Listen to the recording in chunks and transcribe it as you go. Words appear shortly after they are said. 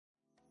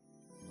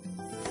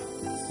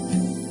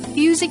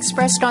views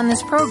expressed on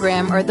this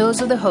program are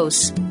those of the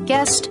hosts,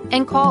 guests,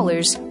 and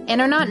callers,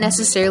 and are not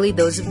necessarily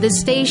those of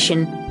this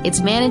station, its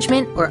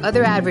management, or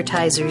other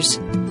advertisers.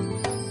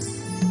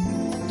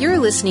 You're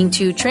listening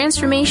to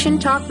Transformation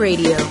Talk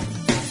Radio.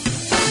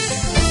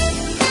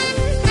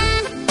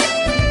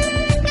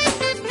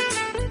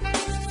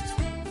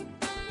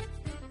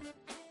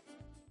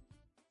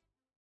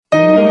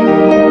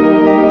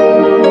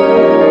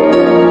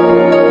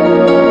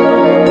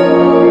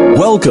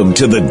 Welcome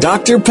to the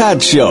Dr.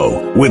 Pat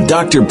Show with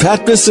Dr.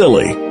 Pat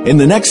Basile. In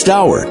the next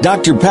hour,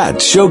 Dr.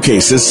 Pat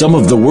showcases some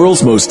of the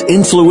world's most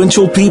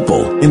influential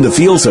people in the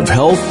fields of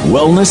health,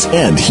 wellness,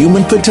 and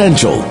human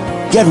potential.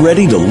 Get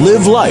ready to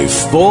live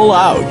life full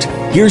out.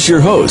 Here's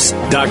your host,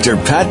 Dr.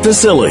 Pat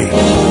Basile.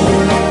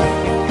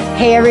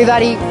 Hey,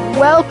 everybody.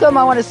 Welcome.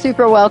 I want to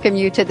super welcome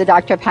you to the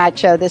Dr. Pat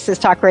Show. This is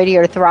Talk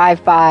Radio to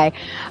Thrive By.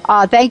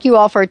 Thank you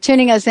all for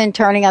tuning us in,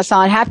 turning us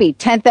on. Happy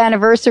 10th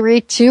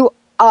anniversary to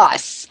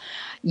us.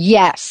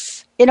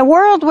 Yes. In a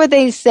world where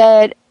they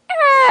said,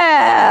 you're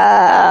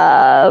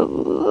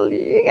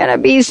going to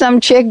be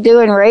some chick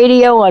doing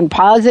radio on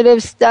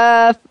positive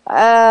stuff,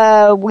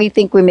 we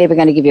think we may be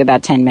going to give you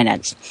about 10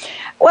 minutes.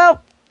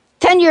 Well,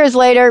 10 years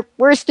later,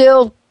 we're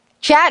still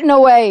chatting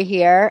away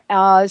here,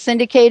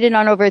 syndicated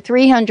on over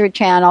 300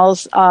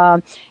 channels,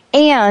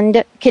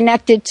 and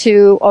connected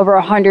to over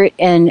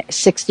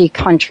 160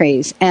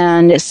 countries.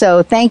 And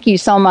so thank you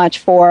so much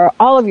for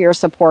all of your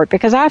support,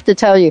 because I have to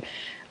tell you,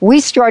 we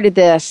started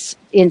this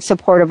in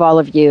support of all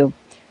of you.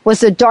 It was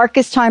the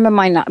darkest time of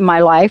my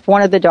life,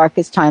 one of the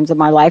darkest times of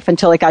my life,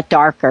 until it got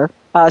darker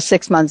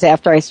 6 months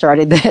after I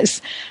started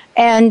this,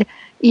 and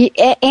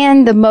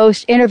the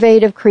most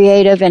innovative,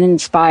 creative, and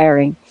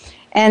inspiring.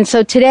 And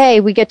so today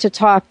we get to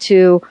talk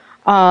to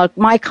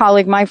my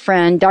colleague, my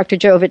friend, Dr.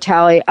 Joe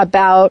Vitale,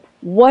 about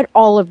what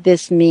all of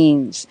this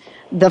means.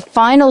 The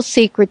final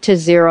secret to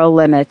zero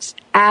limits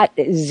at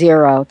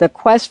zero, the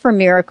quest for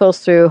miracles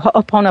through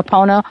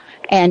Ho'oponopono,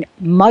 and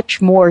much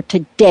more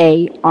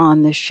today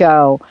on the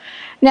show.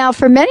 Now,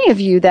 for many of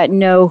you that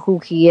know who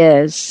he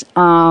is,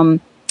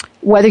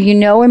 whether you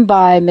know him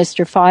by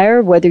Mr.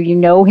 Fire, whether you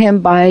know him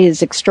by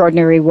his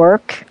extraordinary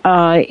work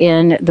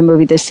in the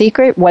movie The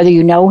Secret, whether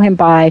you know him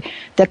by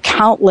the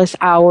countless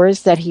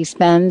hours that he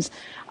spends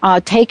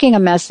taking a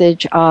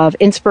message of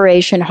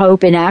inspiration,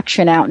 hope, and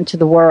action out into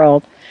the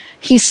world,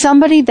 he's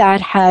somebody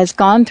that has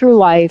gone through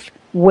life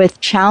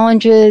with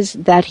challenges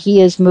that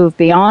he has moved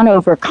beyond,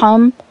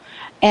 overcome,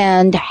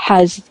 and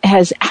has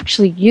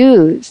actually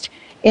used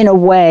in a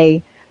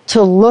way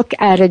to look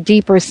at a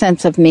deeper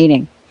sense of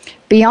meaning.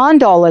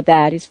 Beyond all of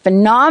that, he's a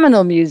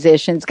phenomenal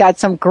musician, he's got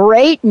some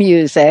great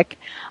music,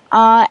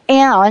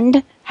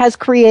 and has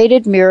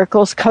created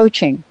Miracles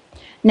Coaching.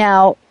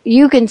 Now,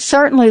 you can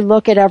certainly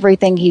look at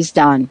everything he's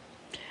done.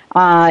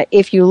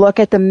 If you look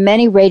at the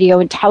many radio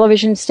and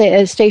television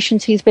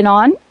stations he's been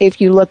on,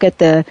 if you look at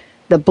the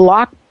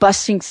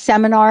block-busting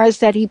seminars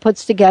that he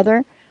puts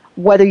together,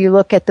 whether you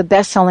look at the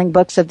best-selling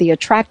books of The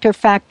Attractor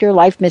Factor,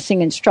 Life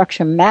Missing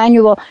Instruction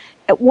Manual,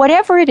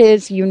 whatever it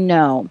is you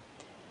know,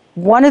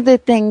 one of the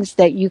things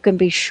that you can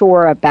be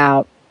sure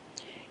about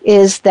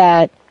is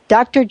that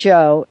Dr.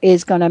 Joe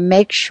is going to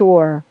make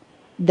sure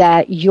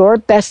that your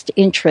best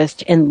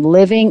interest in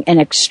living an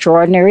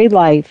extraordinary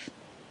life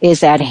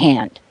is at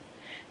hand.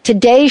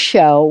 Today's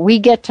show, we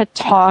get to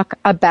talk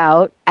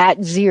about,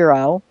 at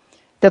zero,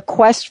 the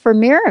quest for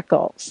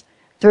miracles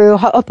through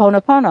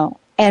Ho'oponopono,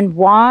 and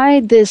why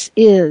this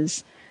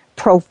is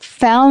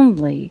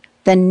profoundly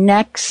the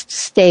next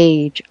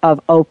stage of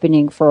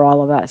opening for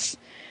all of us.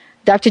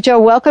 Dr. Joe,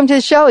 welcome to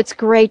the show. It's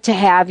great to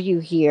have you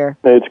here.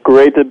 It's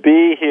great to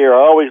be here. I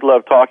always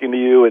love talking to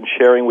you and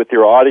sharing with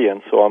your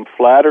audience, so I'm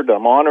flattered,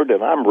 I'm honored,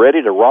 and I'm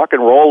ready to rock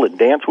and roll and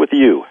dance with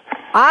you.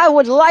 I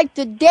would like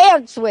to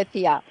dance with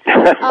you.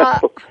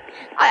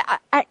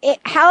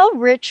 How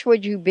rich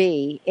would you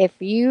be if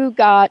you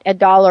got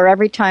 $1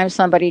 every time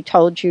somebody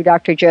told you,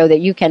 Dr. Joe,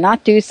 that you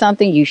cannot do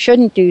something, you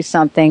shouldn't do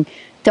something,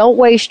 don't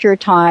waste your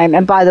time,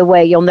 and by the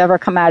way, you'll never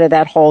come out of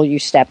that hole you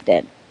stepped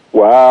in?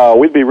 Wow,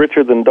 we'd be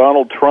richer than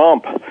Donald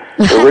Trump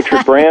or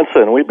Richard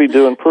Branson. We'd be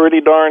doing pretty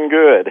darn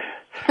good.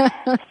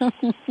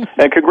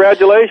 And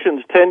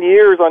congratulations, 10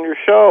 years on your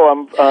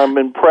show. I'm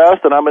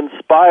impressed and I'm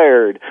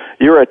inspired.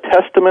 You're a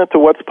testament to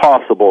what's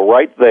possible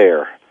right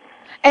there.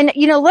 And,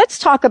 let's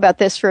talk about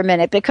this for a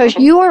minute, because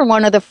you are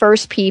one of the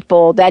first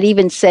people that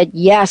even said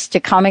yes to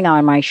coming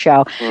on my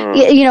show.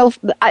 We're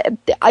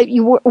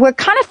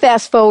kind of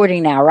fast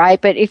forwarding now,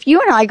 right? But if you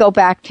and I go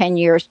back 10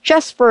 years,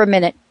 just for a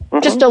minute,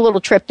 just a little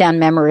trip down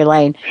memory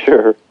lane.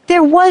 Sure.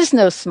 There was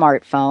no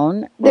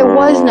smartphone. There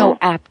was no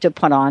app to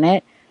put on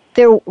it.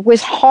 There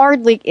was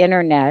hardly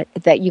internet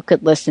that you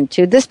could listen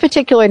to. This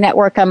particular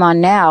network I'm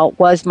on now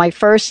was my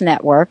first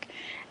network.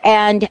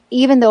 And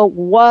even though it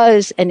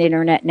was an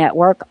internet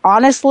network,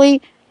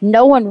 honestly,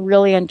 no one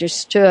really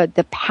understood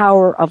the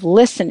power of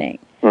listening,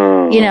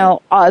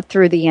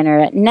 through the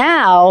internet.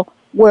 Now,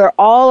 we're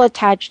all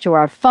attached to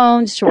our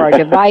phones, to our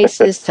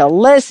devices, to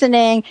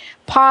listening,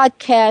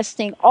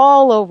 podcasting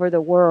all over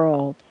the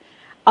world.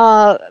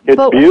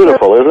 It's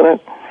beautiful, isn't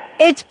it?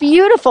 It's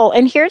beautiful.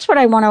 And here's what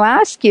I want to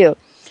ask you.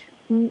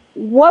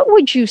 What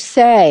would you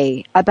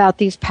say about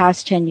these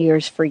past 10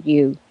 years for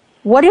you?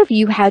 What have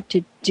you had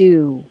to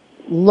do,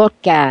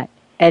 look at,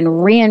 and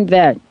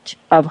reinvent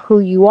of who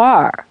you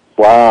are?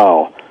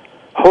 Wow.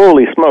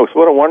 Holy smokes,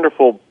 what a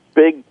wonderful,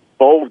 big,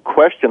 bold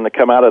question to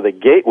come out of the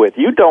gate with.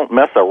 You don't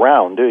mess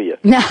around, do you?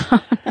 No.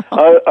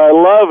 I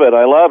love it.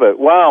 I love it.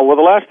 Wow. Well,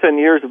 the last 10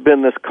 years have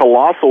been this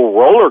colossal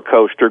roller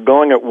coaster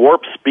going at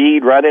warp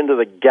speed right into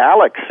the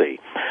galaxy.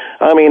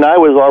 I mean, I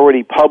was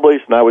already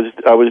published, and I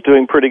was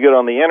doing pretty good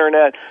on the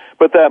Internet,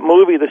 but that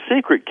movie, The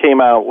Secret,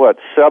 came out,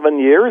 7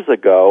 years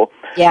ago?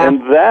 Yeah.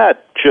 And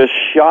that just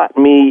shot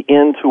me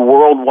into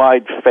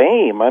worldwide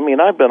fame. I mean,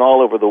 I've been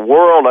all over the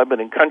world. I've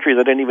been in countries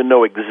I didn't even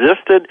know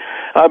existed.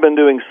 I've been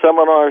doing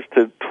seminars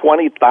to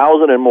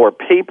 20,000 and more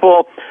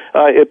people.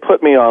 It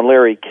put me on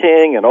Larry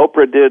King, and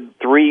Oprah did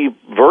 3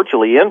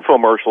 virtually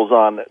infomercials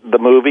on the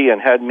movie and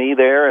had me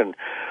there, and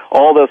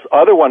all this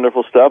other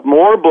wonderful stuff,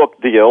 more book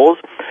deals,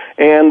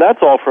 and that's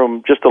all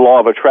from just the law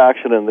of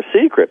attraction and The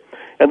Secret.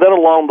 And then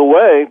along the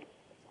way,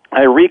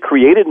 I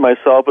recreated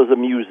myself as a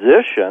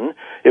musician.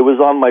 It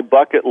was on my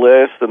bucket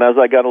list, and as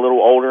I got a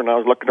little older and I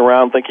was looking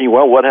around thinking,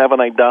 well, what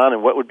haven't I done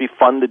and what would be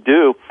fun to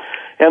do?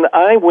 And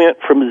I went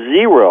from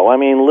zero, I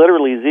mean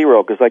literally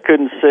zero, because I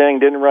couldn't sing,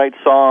 didn't write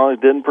songs,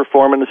 didn't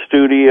perform in the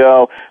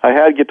studio. I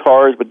had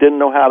guitars but didn't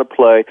know how to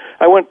play.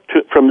 I went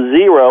from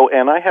zero,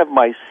 and I have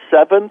my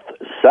seventh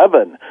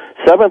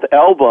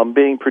album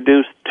being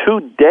produced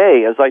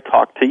today as I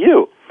talk to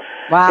you.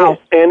 Wow.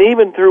 And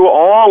even through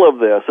all of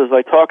this, as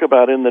I talk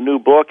about in the new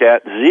book,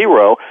 At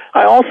Zero,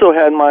 I also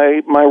had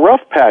my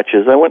rough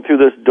patches. I went through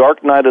this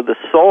dark night of the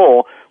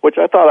soul, which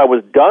I thought I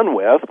was done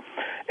with.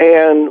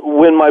 And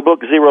when my book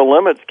Zero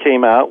Limits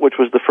came out, which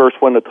was the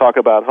first one to talk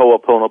about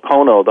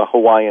Ho'oponopono, the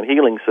Hawaiian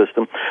healing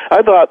system,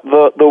 I thought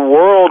the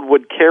world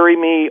would carry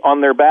me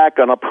on their back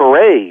on a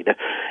parade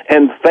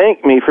and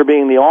thank me for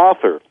being the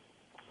author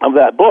of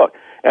that book.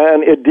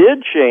 And it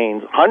did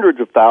change hundreds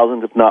of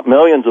thousands, if not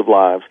millions of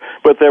lives,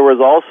 but there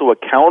was also a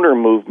counter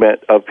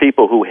movement of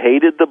people who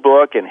hated the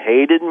book and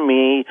hated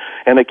me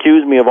and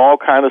accused me of all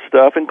kind of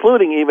stuff,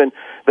 including even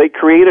they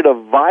created a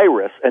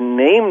virus and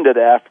named it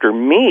after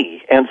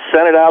me and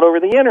sent it out over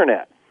the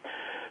Internet.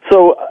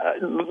 So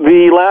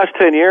the last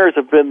 10 years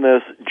have been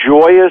this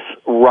joyous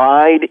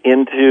ride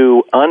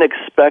into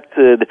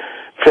unexpected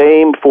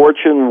fame,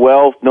 fortune,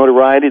 wealth,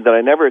 notoriety that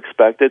I never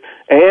expected,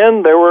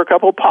 and there were a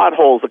couple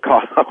potholes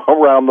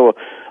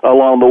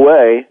along the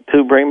way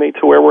to bring me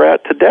to where we're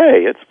at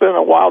today. It's been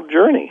a wild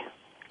journey.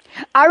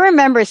 I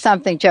remember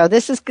something, Joe.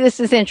 This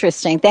is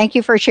interesting. Thank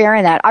you for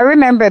sharing that. I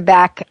remember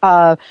back.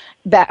 Let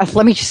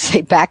me just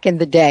say, back in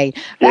the day,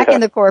 in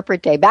the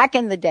corporate day, back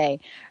in the day.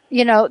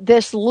 You know,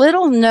 this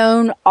little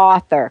known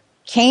author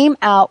came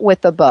out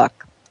with a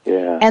book.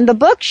 Yeah. And the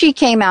book she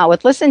came out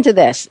with, listen to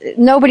this.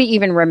 Nobody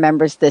even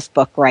remembers this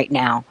book right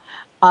now.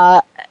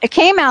 It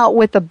came out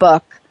with a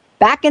book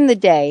back in the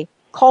day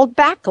called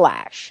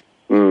Backlash.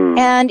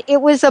 And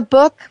it was a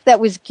book that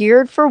was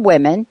geared for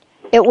women.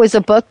 It was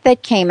a book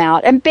that came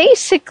out. And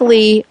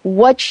basically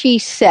what she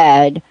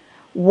said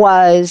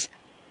was,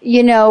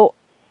 you know,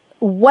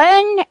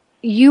 when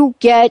you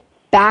get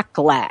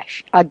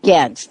backlash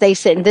against, they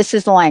said, and this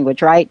is the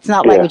language, right? It's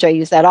not language I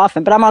use that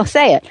often, but I'm going to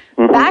say it.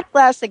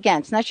 Backlash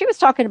against. Now, she was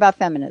talking about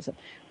feminism,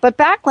 but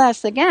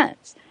backlash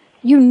against,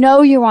 you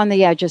know you're on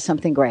the edge of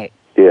something great.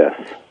 Yes.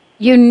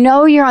 You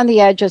know you're on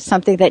the edge of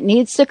something that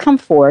needs to come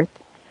forth.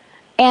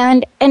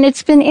 And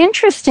it's been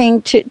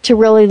interesting to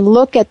really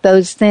look at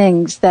those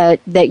things that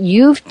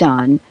you've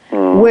done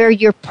where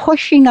you're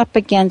pushing up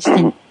against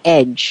an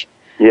edge.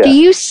 Yeah. Do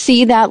you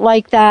see that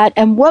like that?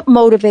 And what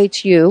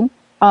motivates you,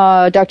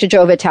 Dr.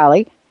 Joe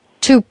Vitale,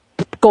 to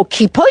go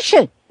keep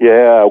pushing?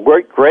 Yeah,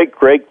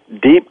 great,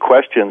 deep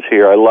questions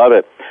here. I love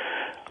it.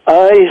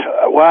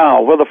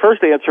 Wow. Well, the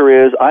first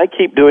answer is I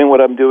keep doing what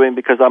I'm doing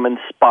because I'm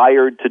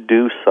inspired to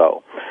do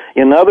so.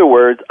 In other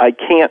words, I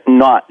can't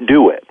not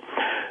do it.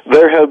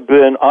 There have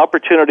been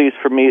opportunities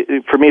for me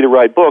to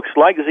write books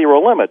like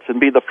Zero Limits and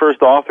be the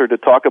first author to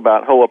talk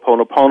about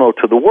Ho'oponopono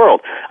to the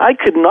world. I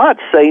could not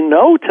say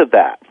no to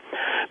that.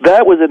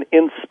 That was an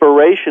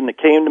inspiration that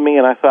came to me,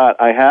 and I thought,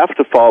 I have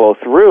to follow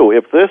through.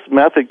 If this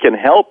method can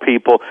help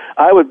people,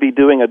 I would be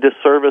doing a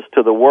disservice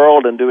to the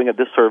world and doing a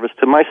disservice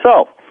to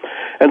myself.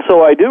 And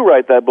so I do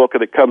write that book,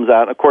 and it comes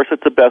out. Of course,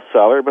 it's a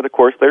bestseller, but of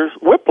course, there's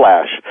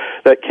whiplash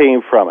that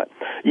came from it.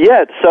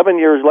 Yet, 7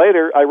 years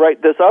later, I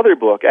write this other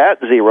book, At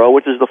Zero,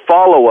 which is the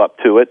follow-up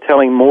to it,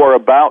 telling more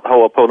about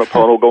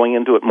Ho'oponopono, going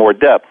into it more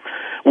depth.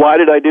 Why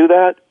did I do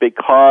that?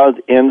 Because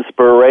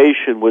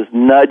inspiration was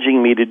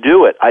nudging me to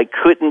do it. I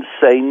couldn't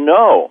say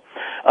no.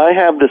 I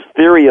have this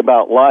theory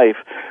about life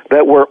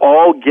that we're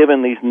all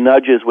given these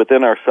nudges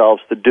within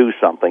ourselves to do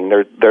something.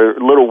 They're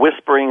little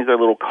whisperings, they're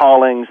little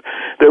callings,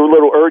 they're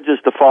little urges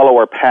to follow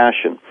our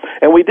passion.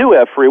 And we do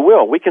have free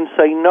will. We can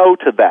say no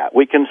to that.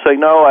 We can say,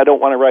 no, I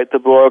don't want to write the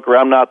book, or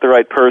I'm not the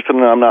right person,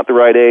 or I'm not the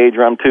right age,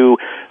 or I'm too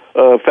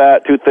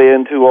fat, too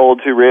thin, too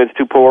old, too rich,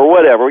 too poor,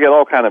 whatever. We got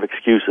all kind of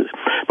excuses.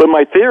 But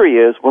my theory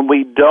is when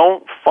we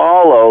don't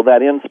follow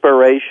that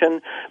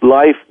inspiration,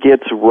 life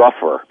gets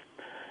rougher.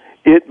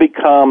 It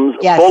becomes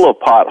full of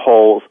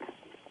potholes,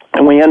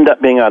 and we end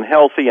up being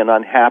unhealthy and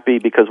unhappy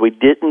because we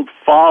didn't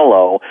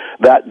follow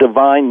that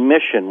divine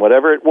mission,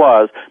 whatever it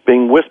was,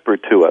 being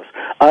whispered to us.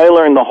 I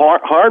learned the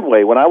hard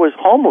way when I was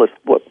homeless,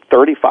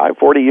 35,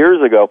 40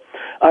 years ago.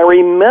 I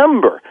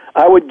remember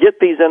I would get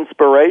these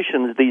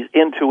inspirations, these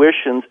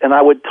intuitions, and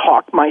I would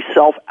talk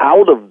myself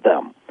out of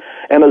them.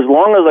 And as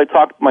long as I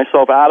talked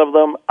myself out of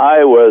them,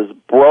 I was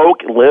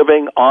broke,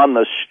 living on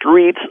the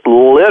streets,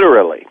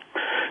 literally.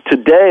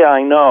 Today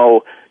I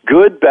know,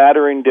 good, bad,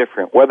 or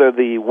indifferent, whether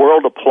the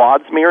world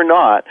applauds me or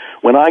not,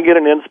 when I get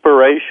an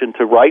inspiration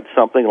to write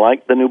something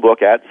like the new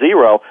book, At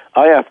Zero,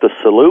 I have to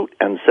salute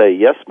and say,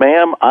 yes,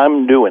 ma'am,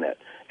 I'm doing it.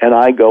 And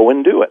I go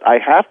and do it. I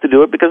have to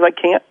do it because I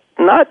can't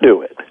not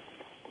do it.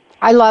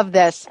 I love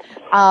this.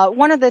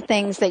 One of the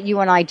things that you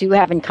and I do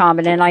have in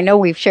common, and I know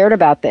we've shared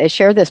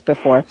this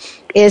before,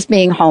 is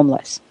being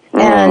homeless.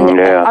 And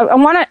I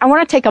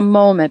want to take a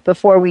moment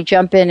before we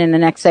jump in the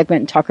next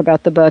segment and talk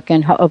about the book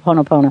and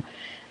Ho'oponopono.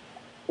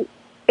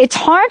 It's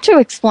hard to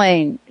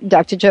explain,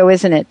 Dr. Joe,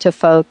 isn't it, to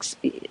folks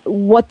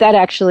what that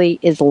actually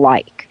is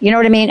like. You know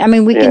what I mean? I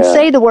mean, we can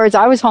say the words,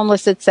 I was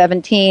homeless at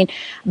 17,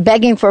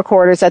 begging for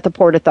quarters at the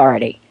Port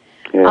Authority.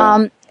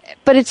 Yeah.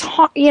 But it's,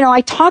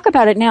 I talk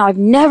about it now. I've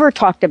never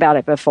talked about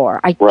it before.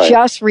 I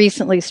just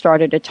recently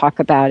started to talk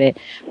about it.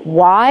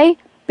 Why?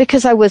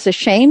 Because I was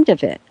ashamed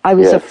of it. I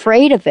was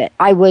afraid of it.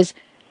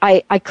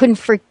 I couldn't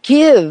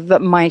forgive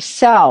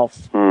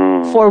myself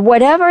for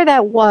whatever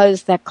that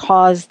was that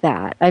caused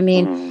that. I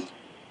mean,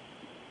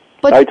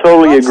 but I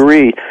totally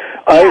agree.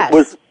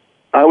 Yes.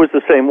 I was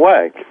the same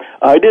way.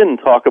 I didn't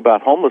talk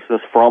about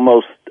homelessness for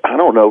almost,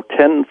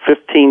 10,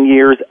 15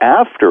 years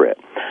after it.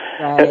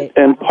 Right.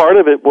 And part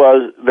of it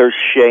was there's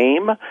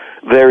shame,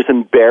 there's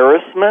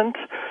embarrassment,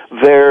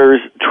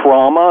 there's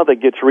trauma that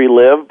gets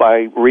relived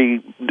by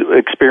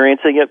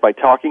experiencing it, by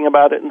talking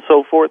about it and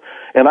so forth.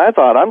 And I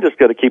thought, I'm just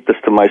going to keep this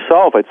to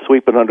myself. I'd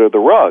sweep it under the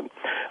rug.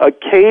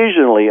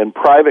 Occasionally, in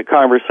private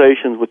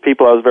conversations with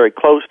people I was very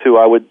close to,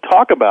 I would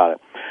talk about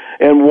it.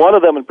 And one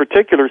of them in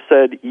particular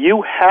said,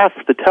 you have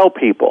to tell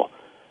people.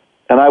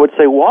 And I would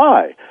say,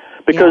 why?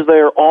 Because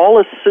they're all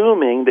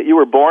assuming that you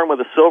were born with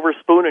a silver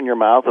spoon in your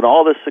mouth and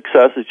all this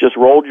success has just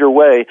rolled your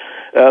way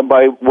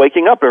by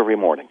waking up every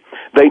morning.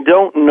 They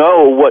don't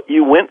know what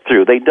you went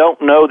through. They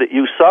don't know that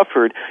you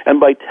suffered. And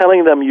by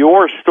telling them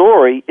your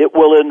story, it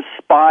will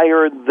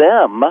inspire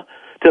them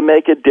to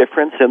make a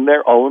difference in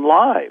their own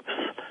lives.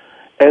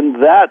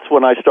 And that's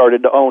when I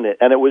started to own it.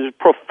 And it was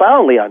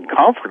profoundly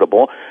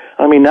uncomfortable.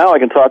 I mean, now I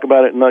can talk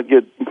about it and not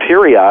get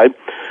teary-eyed.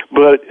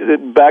 But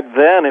back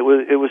then, it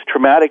was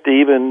traumatic to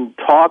even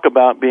talk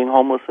about being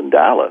homeless in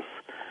Dallas.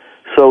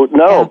 So,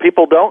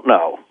 people don't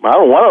know. I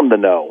don't want them to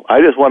know.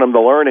 I just want them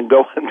to learn and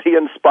go and be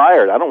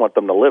inspired. I don't want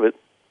them to live it.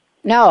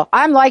 No,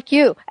 I'm like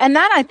you. And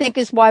that, I think,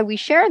 is why we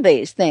share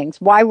these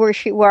things, why we're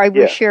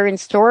sharing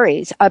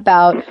stories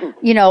about,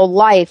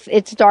 life,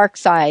 its dark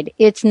side,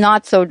 its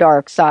not so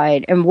dark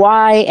side, and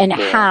why and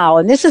how.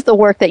 And this is the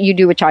work that you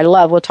do, which I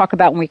love. We'll talk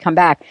about when we come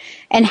back.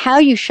 And how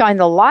you shine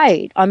the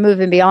light on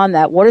moving beyond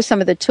that. What are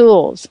some of the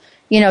tools?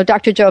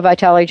 Dr. Joe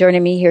Vitale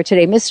joining me here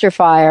today, Mr.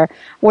 Fire.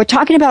 We're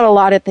talking about a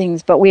lot of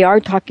things, but we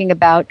are talking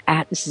about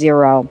At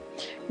Zero.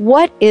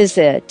 What is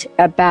it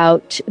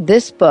about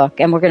this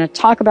book, and we're going to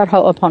talk about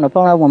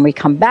Ho'oponopono when we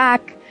come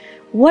back,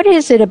 what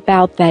is it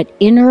about that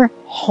inner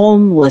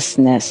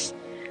homelessness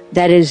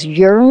that is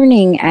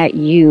yearning at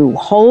you,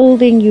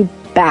 holding you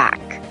back,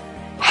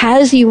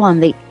 has you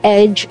on the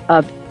edge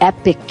of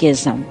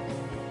epicism,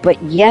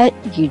 but yet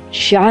you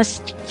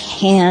just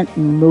can't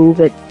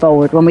move it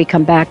forward? When we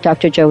come back,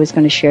 Dr. Joe is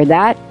going to share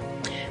that.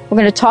 We're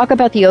going to talk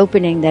about the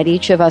opening that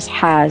each of us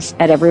has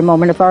at every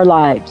moment of our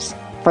lives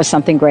for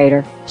something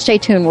greater. Stay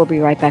tuned. We'll be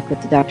right back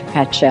with the Dr.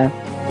 Pat Show.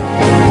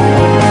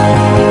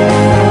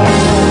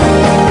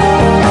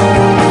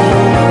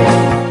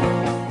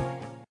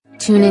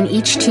 Tune in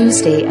each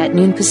Tuesday at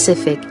noon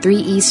Pacific, 3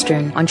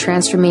 Eastern on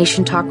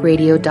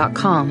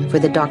TransformationTalkRadio.com for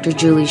the Dr.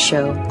 Julie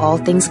Show, All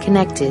Things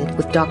Connected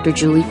with Dr.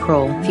 Julie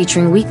Kroll,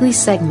 featuring weekly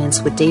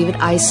segments with David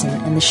Eisen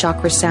and the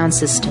Chakra Sound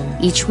System.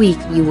 Each week,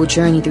 you will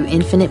journey through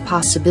infinite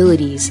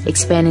possibilities,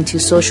 expand into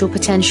social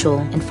potential,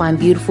 and find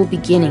beautiful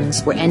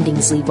beginnings where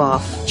endings leave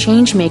off.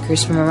 Change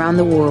makers from around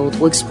the world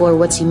will explore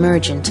what's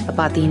emergent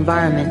about the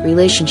environment,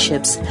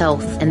 relationships,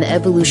 health, and the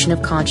evolution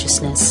of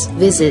consciousness.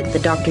 Visit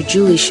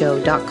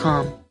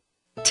thedrjulieshow.com.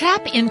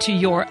 Tap into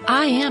your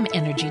I Am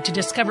energy to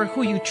discover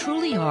who you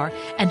truly are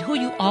and who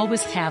you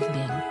always have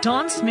been.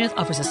 Dawn Smith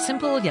offers a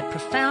simple yet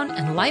profound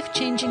and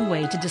life-changing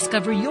way to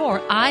discover your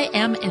I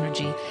Am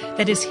energy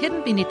that is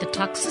hidden beneath the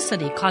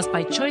toxicity caused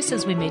by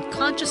choices we made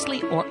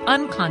consciously or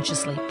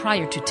unconsciously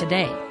prior to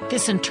today.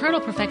 This internal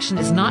perfection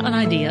is not an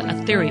idea, a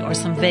theory, or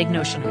some vague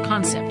notion or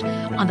concept.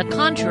 On the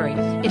contrary,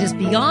 it is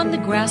beyond the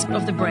grasp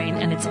of the brain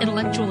and its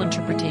intellectual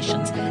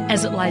interpretations,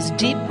 as it lies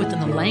deep within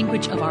the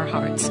language of our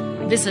hearts.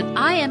 Visit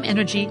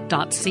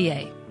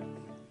iamenergy.ca.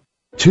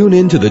 Tune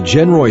in to The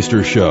Jen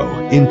Royster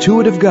Show,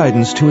 intuitive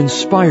guidance to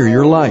inspire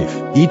your life,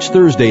 each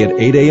Thursday at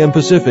 8 a.m.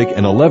 Pacific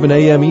and 11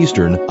 a.m.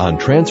 Eastern on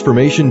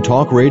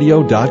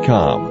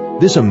TransformationTalkRadio.com.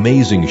 This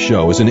amazing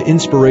show is an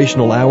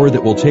inspirational hour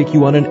that will take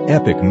you on an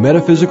epic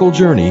metaphysical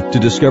journey to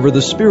discover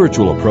the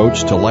spiritual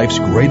approach to life's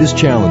greatest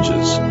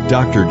challenges.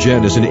 Dr.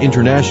 Jen is an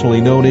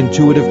internationally known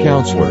intuitive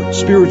counselor,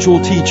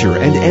 spiritual teacher,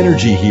 and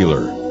energy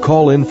healer.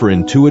 Call in for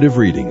intuitive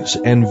readings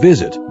and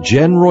visit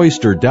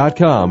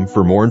JenRoyster.com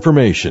for more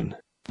information.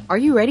 Are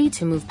you ready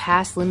to move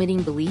past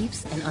limiting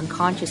beliefs and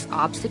unconscious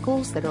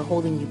obstacles that are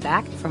holding you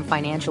back from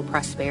financial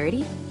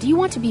prosperity? Do you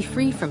want to be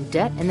free from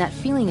debt and that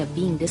feeling of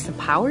being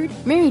disempowered?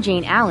 Mary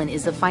Jane Allen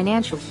is a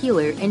financial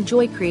healer and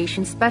joy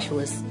creation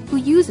specialist who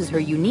uses her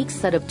unique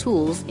set of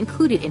tools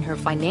included in her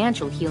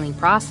financial healing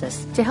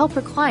process to help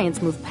her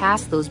clients move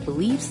past those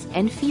beliefs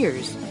and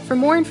fears. For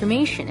more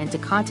information and to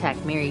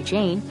contact Mary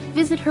Jane,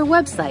 visit her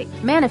website,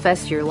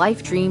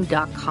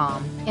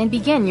 manifestyourlifedream.com, and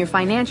begin your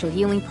financial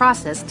healing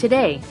process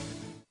today.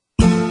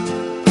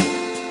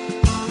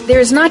 There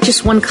is not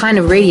just one kind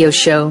of radio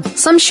show.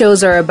 Some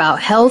shows are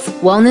about health,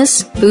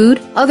 wellness, food.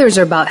 Others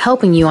are about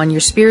helping you on your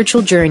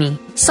spiritual journey.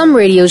 Some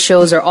radio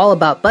shows are all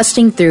about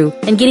busting through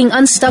and getting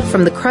unstuck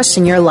from the crust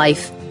in your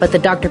life. But the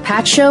Dr.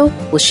 Pat Show,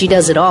 well, she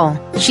does it all.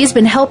 She's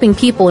been helping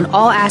people in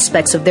all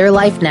aspects of their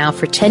life now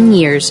for 10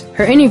 years.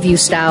 Her interview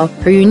style,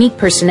 her unique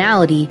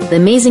personality, the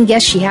amazing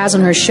guests she has on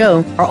her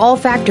show are all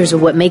factors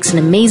of what makes an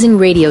amazing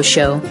radio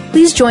show.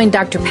 Please join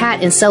Dr.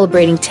 Pat in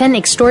celebrating 10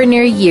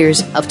 extraordinary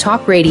years of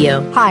talk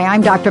radio. Hi,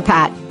 I'm Dr.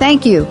 Pat.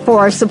 Thank you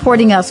for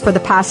supporting us for the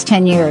past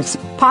 10 years.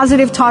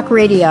 Positive Talk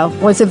Radio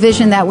was a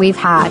vision that we've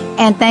had,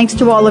 and thanks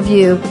to all of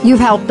you, you've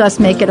helped us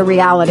make it a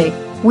reality.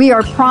 We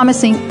are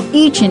promising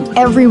each and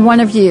every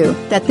one of you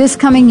that this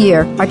coming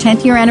year, our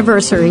 10th year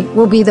anniversary,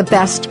 will be the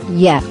best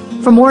yet.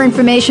 For more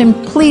information,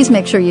 please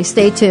make sure you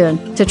stay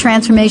tuned to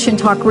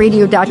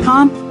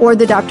TransformationTalkRadio.com or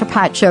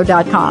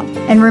thedrpatshow.com.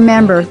 And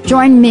remember,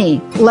 join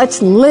me.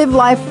 Let's live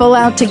life full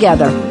out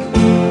together.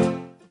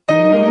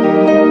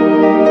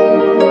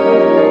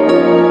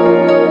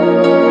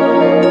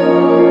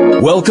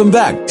 Welcome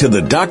back to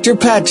the Dr.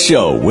 Pat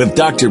Show with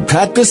Dr.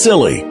 Pat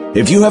Basile.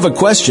 If you have a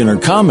question or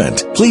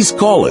comment, please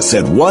call us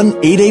at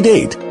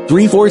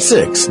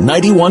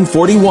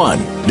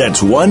 1-888-346-9141.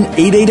 That's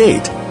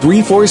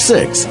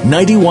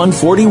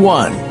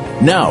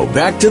 1-888-346-9141. Now,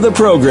 back to the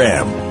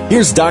program.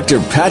 Here's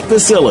Dr. Pat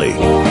Basile.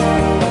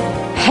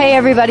 Hey,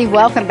 everybody.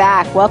 Welcome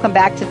back. Welcome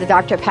back to the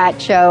Dr.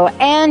 Pat Show,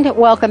 and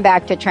welcome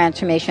back to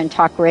Transformation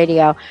Talk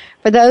Radio.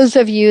 For those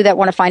of you that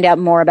want to find out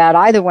more about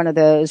either one of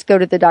those, go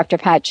to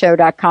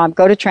thedrpatshow.com,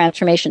 go to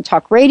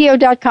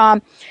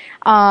transformationtalkradio.com.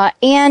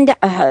 And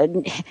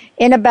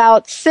in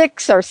about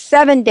 6 or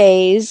 7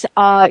 days,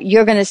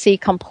 you're going to see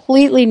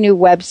completely new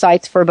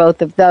websites for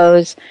both of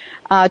those.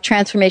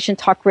 Transformation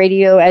Talk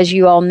Radio, as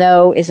you all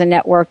know, is a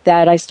network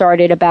that I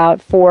started about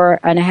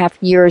 4.5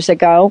 years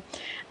ago,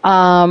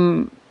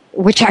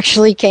 which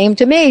actually came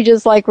to me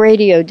just like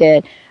radio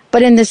did.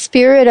 But in the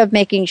spirit of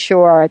making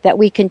sure that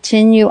we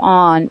continue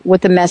on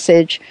with the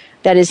message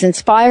that is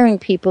inspiring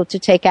people to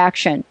take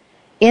action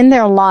in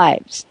their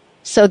lives,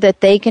 so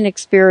that they can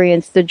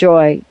experience the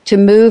joy, to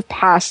move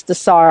past the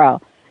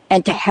sorrow,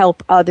 and to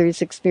help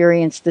others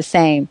experience the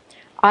same.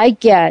 I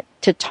get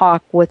to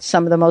talk with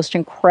some of the most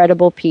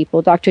incredible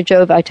people. Dr.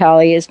 Joe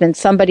Vitale has been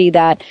somebody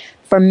that,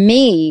 for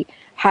me,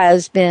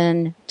 has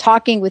been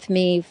talking with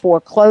me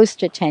for close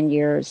to 10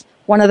 years.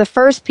 One of the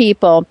first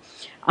people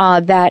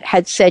that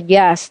had said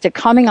yes to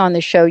coming on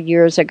the show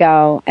years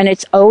ago, and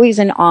it's always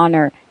an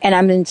honor, and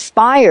I'm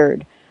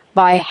inspired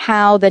by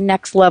how the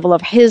next level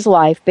of his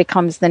life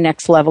becomes the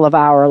next level of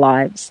our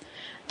lives.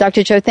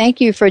 Dr. Joe,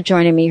 thank you for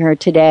joining me here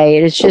today.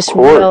 It is just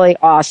really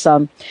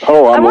awesome.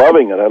 Oh, I'm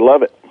loving it. I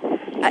love it.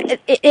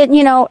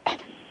 You know,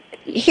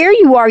 here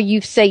you are,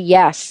 you say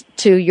yes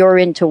to your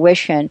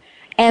intuition.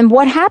 And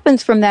what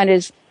happens from that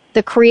is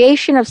the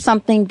creation of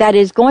something that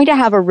is going to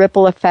have a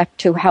ripple effect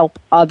to help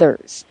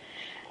others.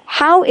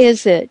 How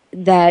is it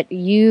that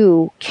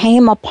you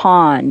came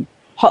upon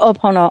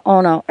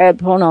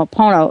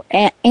Ho'oponopono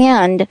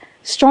and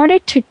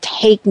started to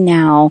take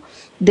now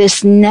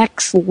this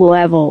next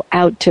level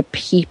out to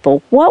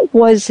people? What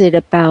was it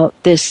about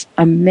this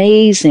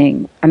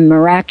amazing and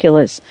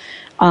miraculous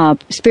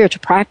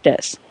spiritual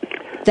practice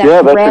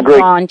that grabbed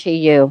on to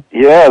you?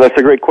 Yeah, that's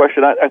a great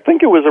question. I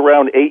think it was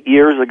around 8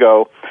 years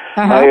ago.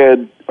 I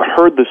had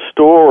heard the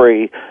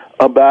story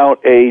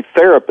about a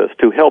therapist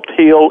who helped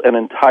heal an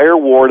entire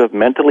ward of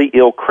mentally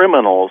ill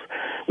criminals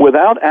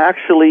without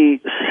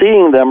actually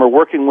seeing them or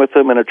working with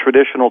them in a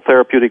traditional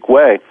therapeutic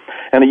way.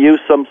 And he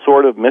used some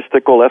sort of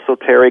mystical,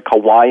 esoteric,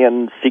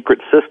 Hawaiian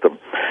secret system.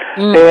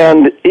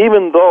 And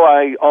even though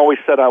I always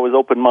said I was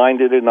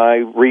open-minded and I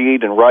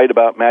read and write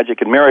about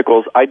magic and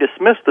miracles, I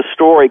dismissed the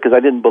story because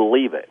I didn't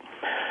believe it.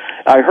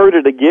 I heard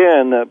it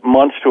again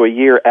months to a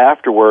year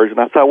afterwards, and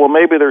I thought, well,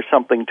 maybe there's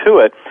something to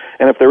it.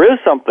 And if there is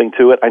something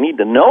to it, I need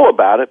to know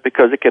about it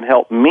because it can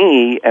help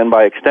me, and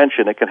by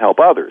extension, it can help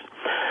others.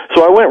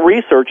 So I went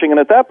researching, and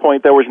at that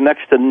point, there was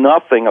next to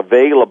nothing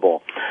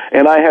available.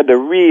 And I had to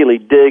really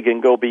dig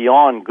and go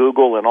beyond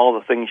Google and all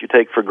the things you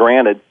take for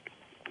granted.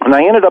 And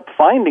I ended up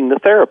finding the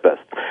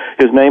therapist.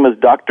 His name is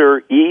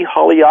Dr. E.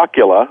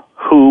 Haleakula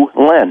Hu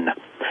Len.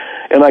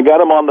 And I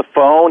got him on the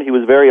phone. He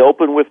was very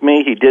open with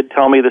me. He did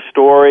tell me the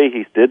story.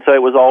 He did say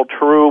it was all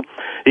true.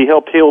 He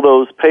helped heal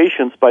those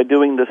patients by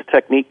doing this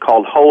technique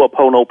called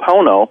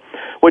Ho'oponopono,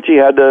 which he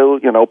had to,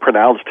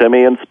 pronounce to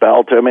me and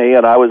spell to me,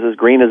 and I was as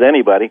green as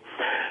anybody.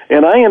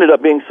 And I ended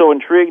up being so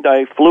intrigued,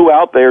 I flew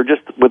out there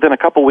just within a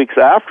couple weeks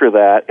after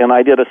that, and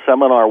I did a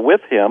seminar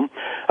with him.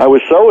 I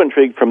was so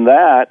intrigued from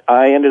that,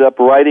 I ended up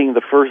writing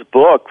the first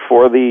book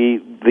for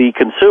the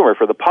consumer,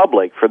 for the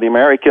public, for the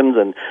Americans,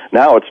 and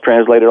now it's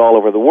translated all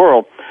over the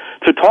world,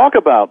 to talk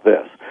about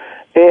this.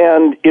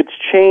 And it's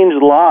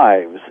changed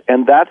lives,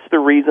 and that's the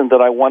reason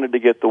that I wanted to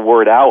get the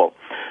word out.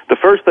 The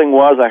first thing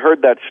was I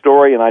heard that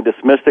story and I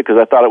dismissed it because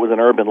I thought it was an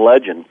urban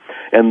legend.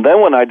 And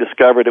then when I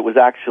discovered it was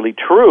actually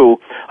true,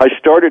 I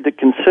started to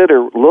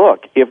consider,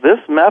 look, if this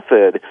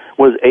method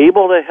was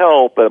able to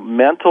help a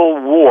mental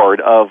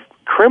ward of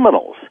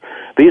criminals,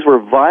 these were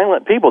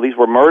violent people, these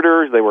were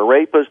murderers, they were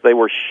rapists, they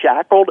were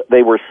shackled,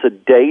 they were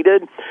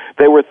sedated,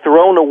 they were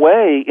thrown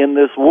away in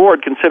this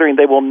ward considering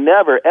they will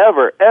never,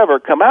 ever, ever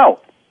come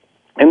out.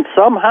 And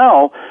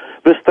somehow,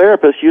 this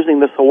therapist, using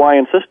this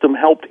Hawaiian system,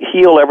 helped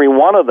heal every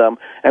one of them,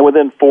 and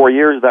within 4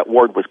 years, that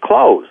ward was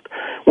closed.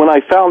 When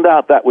I found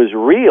out that was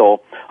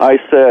real, I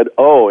said,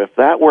 oh, if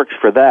that works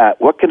for that,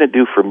 what can it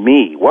do for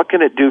me? What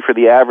can it do for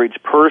the average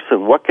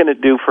person? What can it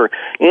do for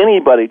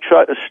anybody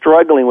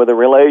struggling with a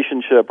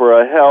relationship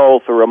or a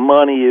health or a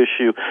money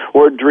issue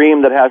or a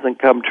dream that hasn't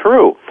come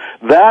true?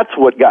 That's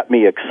what got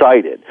me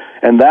excited.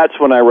 And that's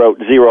when I wrote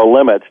Zero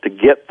Limits, to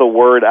get the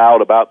word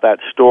out about that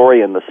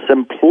story and the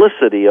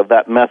simplicity of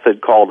that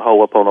method called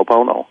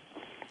Ho'oponopono.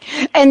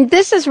 And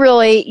this is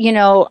really,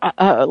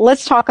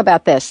 let's talk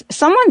about this.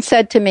 Someone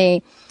said to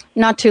me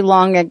not too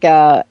long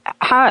ago,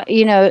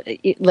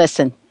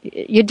 listen,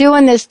 you're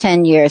doing this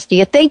 10 years. Do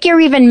you think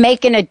you're even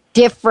making a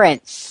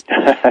difference?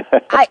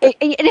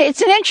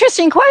 It's an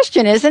interesting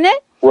question, isn't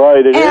it?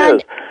 Right, it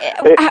is.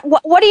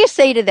 What do you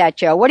say to that,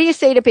 Joe? What do you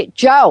say to people?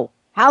 Joe,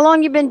 how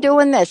long you been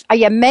doing this? Are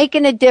you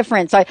making a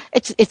difference?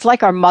 It's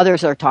like our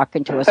mothers are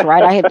talking to us,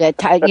 right? I have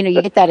that,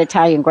 you get that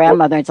Italian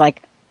grandmother. It's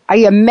like, are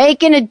you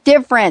making a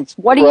difference?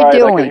 What are you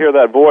doing? I can hear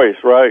that voice,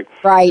 right?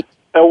 Right.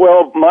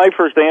 Well, my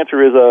first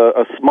answer is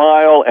a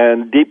smile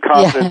and deep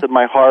confidence in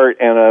my heart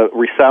and a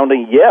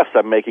resounding yes,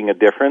 I'm making a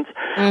difference.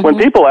 Mm-hmm. When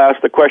people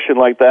ask the question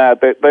like that,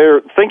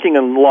 they're thinking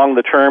along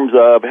the terms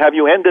of, have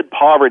you ended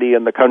poverty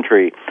in the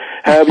country?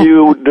 Have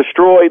you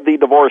destroyed the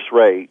divorce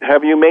rate?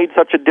 Have you made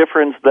such a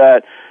difference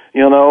that,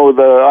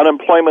 the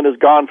unemployment is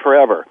gone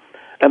forever?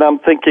 And I'm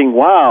thinking,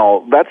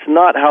 wow, that's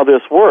not how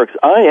this works.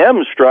 I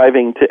am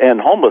striving to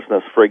end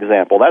homelessness, for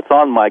example. That's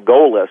on my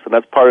goal list, and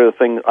that's part of the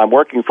thing I'm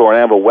working for. And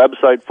I have a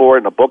website for it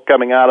and a book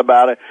coming out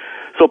about it.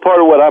 So part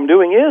of what I'm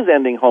doing is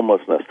ending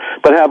homelessness.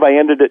 But have I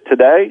ended it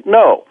today?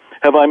 No.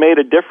 Have I made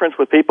a difference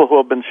with people who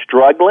have been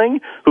struggling,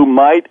 who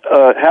might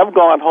have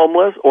gone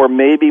homeless, or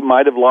maybe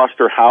might have lost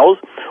their house,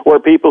 or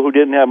people who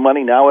didn't have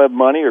money now have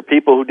money, or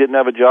people who didn't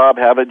have a job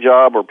have a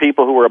job, or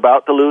people who were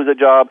about to lose a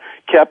job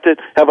kept it?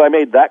 Have I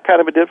made that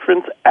kind of a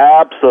difference?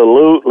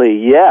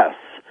 Absolutely, yes.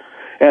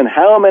 And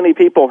how many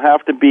people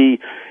have to be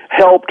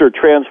helped or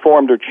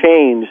transformed or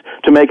changed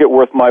to make it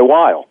worth my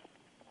while?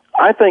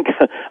 I think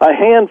a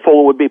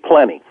handful would be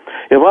plenty.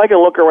 If I can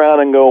look around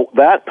and go,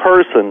 that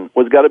person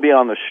was got to be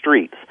on the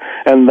streets,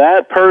 and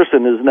that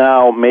person is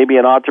now maybe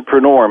an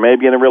entrepreneur,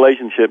 maybe in a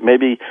relationship,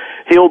 maybe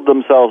healed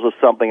themselves of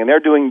something, and they're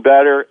doing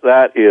better,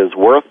 that is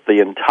worth the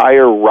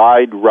entire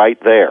ride right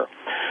there.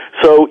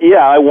 So,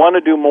 yeah, I want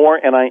to do more,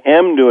 and I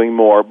am doing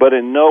more, but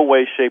in no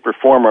way, shape, or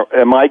form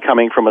am I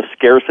coming from a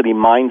scarcity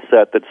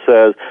mindset that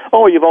says,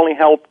 oh, you've only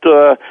helped,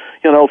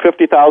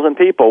 50,000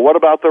 people. What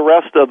about the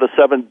rest of the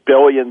 7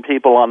 billion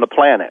people on the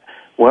planet?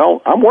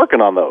 Well, I'm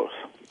working on those.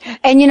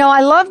 And,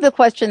 I love the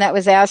question that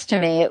was asked to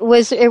me. It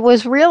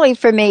was really,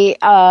 for me,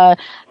 I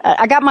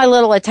got my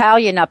little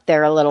Italian up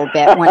there a little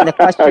bit when the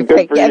question,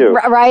 Good for you.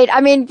 Right?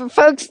 I mean,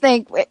 folks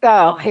think,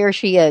 oh, here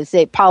she is,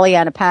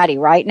 Pollyanna Patty,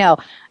 right? No,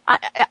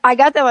 I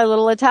got my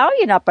little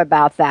Italian up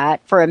about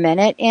that for a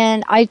minute,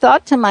 and I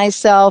thought to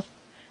myself,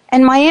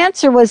 and my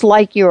answer was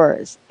like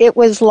yours. It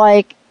was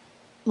like,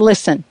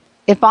 listen,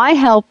 if I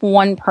help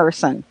one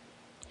person,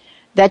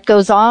 that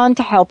goes on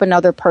to help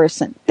another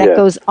person, that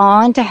goes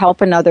on to help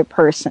another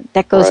person,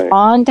 that goes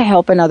on to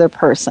help another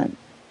person.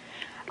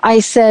 I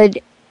said,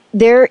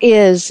 there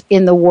is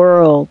in the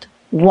world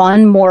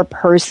one more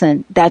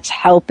person that's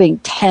helping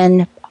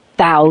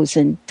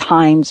 10,000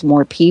 times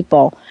more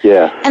people.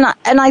 Yeah.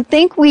 And I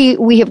think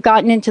we have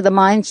gotten into the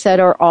mindset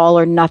or all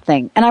or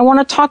nothing. And I want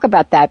to talk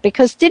about that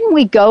because didn't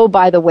we go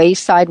by the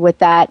wayside with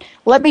that?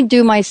 Let me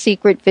do my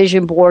secret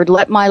vision board.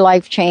 Let my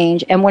life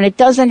change. And when it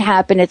doesn't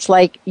happen, it's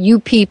like you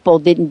people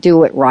didn't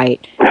do it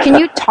right. Can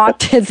you talk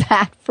to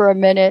that for a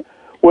minute?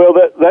 Well,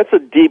 that's a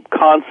deep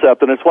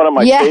concept, and it's one of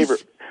my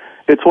favorite.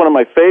 It's one of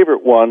my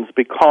favorite ones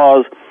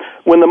because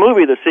when the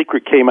movie The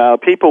Secret came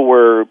out,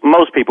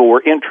 most people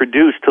were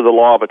introduced to the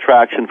law of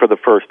attraction for the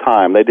first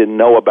time. They didn't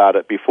know about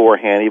it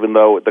beforehand, even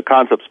though the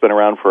concept's been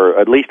around for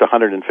at least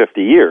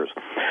 150 years.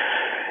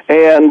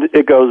 And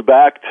it goes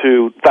back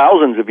to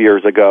thousands of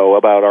years ago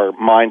about our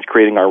minds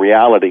creating our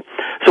reality.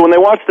 So when they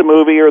watch the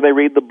movie or they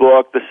read the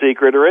book, The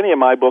Secret, or any of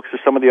my books or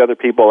some of the other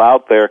people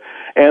out there,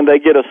 and they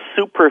get a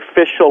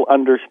superficial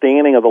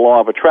understanding of the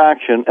law of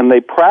attraction and they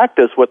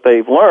practice what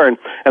they've learned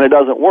and it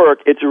doesn't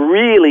work, it's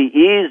really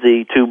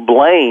easy to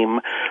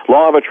blame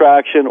law of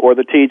attraction or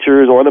the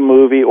teachers or the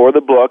movie or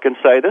the book and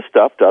say, this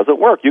stuff doesn't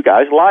work. You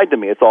guys lied to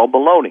me. It's all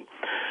baloney.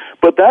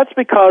 But that's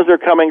because they're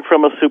coming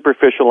from a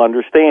superficial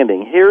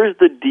understanding. Here's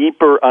the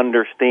deeper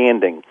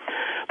understanding.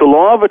 The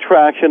law of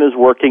attraction is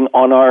working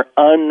on our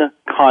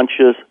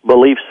unconscious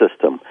belief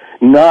system,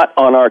 not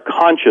on our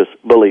conscious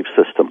belief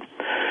system.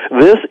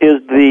 This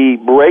is the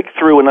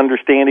breakthrough in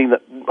understanding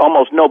that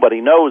almost nobody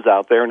knows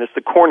out there, and it's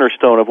the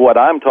cornerstone of what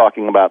I'm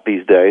talking about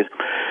these days,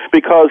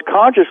 because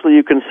consciously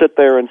you can sit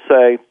there and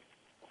say,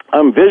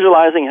 I'm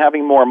visualizing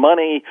having more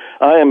money.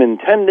 I am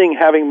intending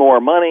having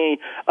more money.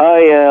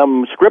 I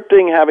am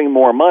scripting having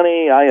more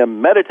money. I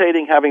am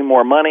meditating having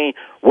more money.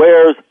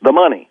 Where's the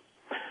money?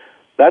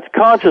 That's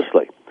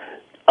consciously.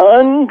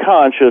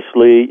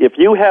 Unconsciously, if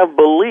you have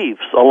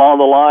beliefs along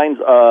the lines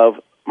of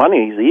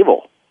money's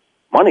evil,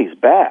 money's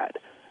bad,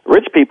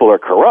 rich people are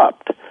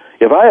corrupt.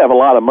 If I have a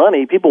lot of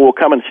money, people will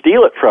come and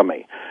steal it from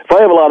me. If I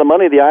have a lot of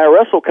money, the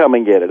IRS will come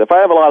and get it. If I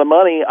have a lot of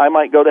money, I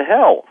might go to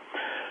hell.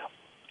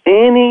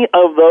 Any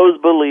of those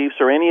beliefs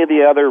or any of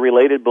the other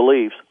related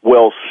beliefs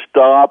will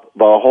stop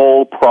the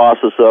whole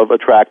process of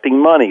attracting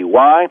money.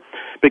 Why?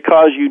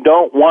 Because you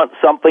don't want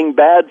something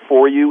bad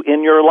for you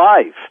in your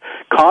life.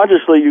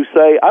 Consciously you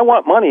say, I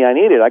want money, I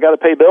need it, I got to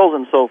pay bills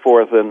and so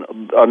forth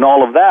and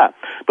all of that.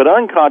 But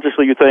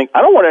unconsciously you think,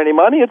 I don't want any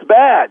money, it's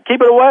bad, keep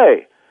it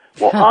away.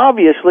 Well,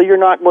 obviously you're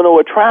not going to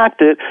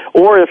attract it,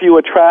 or if you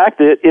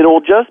attract it, it'll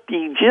just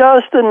be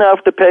just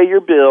enough to pay your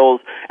bills,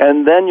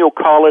 and then you'll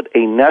call it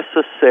a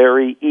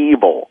necessary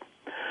evil.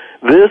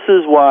 This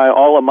is why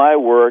all of my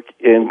work,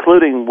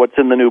 including what's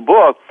in the new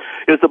book,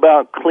 is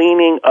about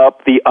cleaning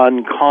up the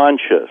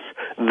unconscious.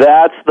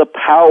 That's the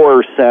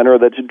power center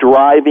that's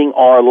driving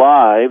our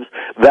lives.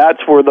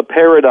 That's where the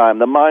paradigm,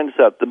 the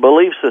mindset, the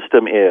belief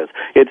system is.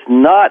 It's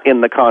not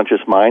in the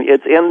conscious mind.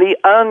 It's in the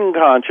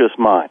unconscious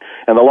mind.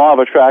 And the law of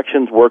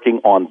attraction is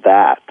working on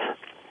that.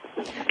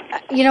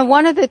 You know,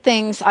 one of the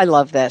things, I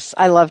love this.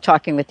 I love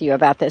talking with you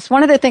about this.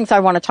 One of the things I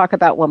want to talk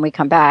about when we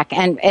come back,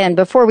 and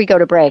before we go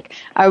to break,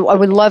 I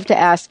would love to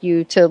ask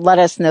you to let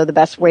us know the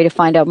best way to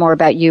find out more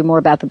about you, more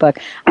about the book.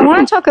 I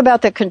want to talk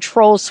about the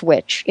control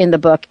switch in the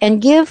book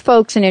and give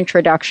folks an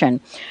introduction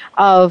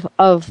of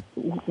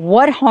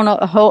what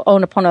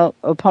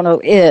Ho'oponopono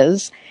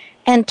is,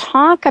 and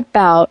talk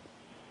about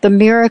the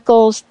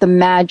miracles, the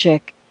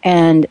magic,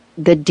 and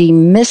the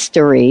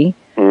demystery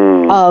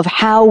of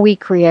how we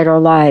create our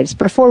lives.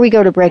 Before we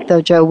go to break,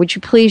 though, Joe, would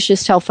you please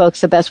just tell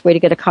folks the best way to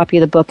get a copy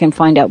of the book and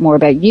find out more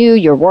about you,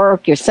 your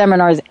work, your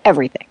seminars,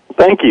 everything?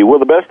 Thank you. Well,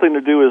 the best thing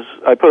to do is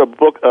I put a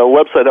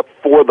website up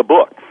for the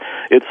book.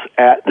 It's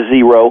at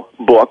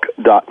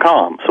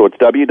zerobook.com. So it's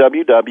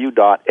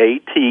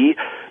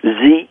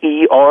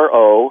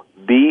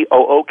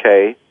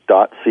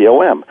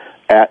www.atzerobook.com.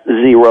 at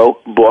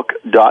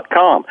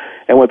zerobook.com.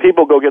 And when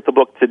people go get the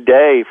book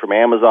today from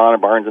Amazon or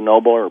Barnes &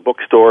 Noble or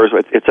bookstores,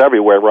 it's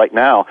everywhere right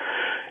now,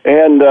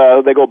 and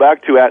they go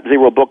back to at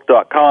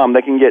zerobook.com,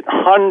 they can get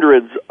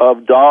hundreds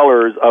of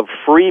dollars of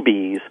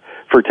freebies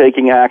for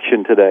taking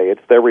action today.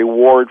 It's their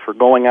reward for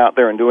going out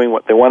there and doing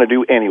what they want to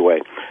do anyway.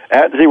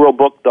 At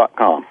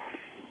zerobook.com.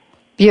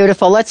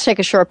 Beautiful. Let's take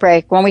a short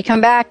break. When we come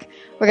back,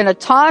 we're going to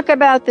talk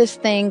about this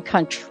thing,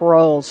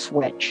 control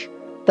switch.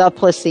 The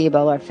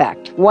placebo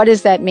effect. What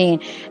does that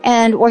mean?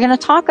 And we're going to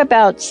talk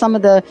about some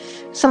of the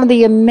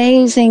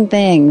amazing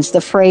things,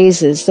 the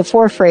phrases, the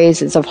 4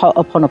 phrases of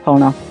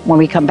Ho'oponopono. When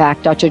we come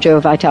back, Dr. Joe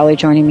Vitale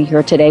joining me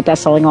here today,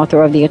 best-selling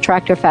author of The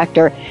Attractor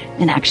Factor,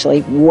 and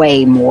actually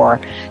way more.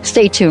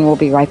 Stay tuned. We'll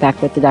be right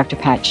back with the Dr.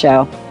 Pat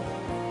Show.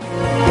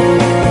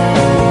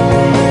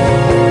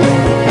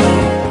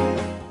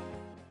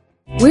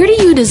 Where do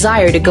you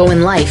desire to go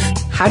in life?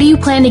 How do you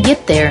plan to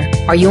get there?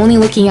 Are you only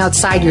looking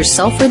outside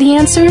yourself for the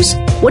answers?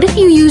 What if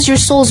you use your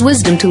soul's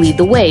wisdom to lead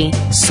the way?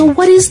 So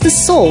what is the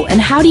soul, and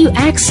how do you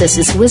access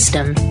its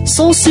wisdom?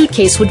 Soul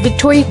Suitcase with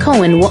Victoria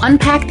Cohen will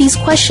unpack these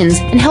questions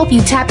and help you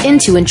tap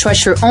into and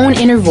trust your own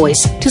inner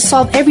voice to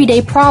solve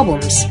everyday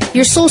problems.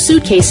 Your Soul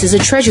Suitcase is a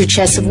treasure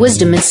chest of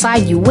wisdom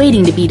inside you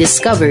waiting to be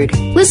discovered.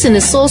 Listen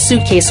to Soul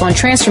Suitcase on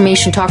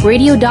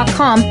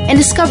TransformationTalkRadio.com and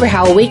discover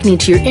how awakening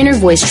to your inner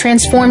voice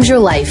transforms your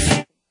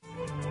life.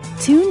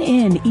 Tune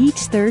in each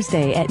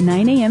Thursday at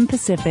 9 a.m.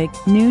 Pacific,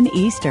 noon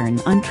Eastern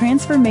on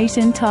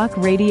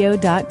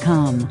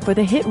TransformationTalkRadio.com for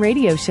the hit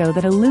radio show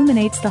that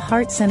illuminates the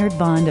heart-centered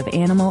bond of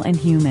animal and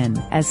human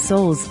as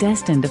souls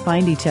destined to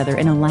find each other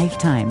in a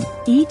lifetime.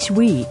 Each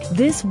week,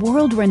 this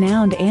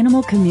world-renowned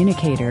animal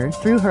communicator,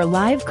 through her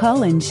live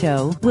call-in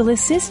show, will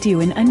assist you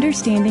in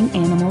understanding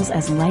animals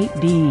as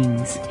light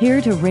beings,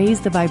 here to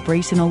raise the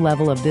vibrational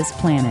level of this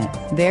planet.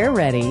 They're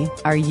ready.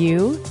 Are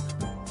you?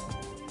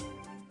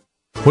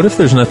 What if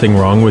there's nothing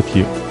wrong with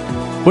you?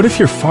 What if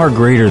you're far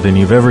greater than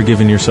you've ever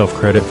given yourself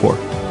credit for?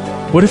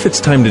 What if it's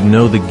time to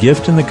know the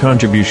gift and the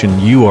contribution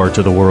you are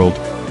to the world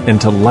and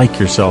to like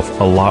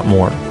yourself a lot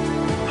more?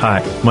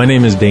 Hi, my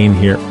name is Dane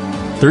here.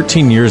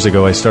 13 years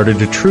ago, I started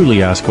to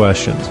truly ask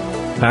questions.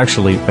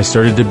 Actually, I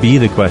started to be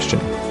the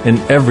question, and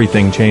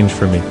everything changed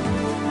for me.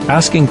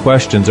 Asking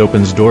questions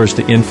opens doors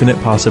to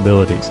infinite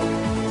possibilities.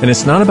 And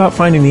it's not about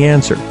finding the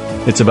answer.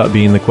 It's about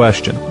being the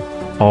question.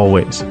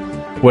 Always.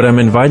 What I'm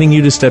inviting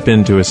you to step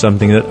into is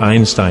something that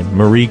Einstein,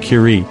 Marie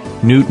Curie,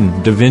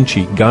 Newton, Da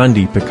Vinci,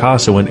 Gandhi,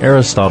 Picasso, and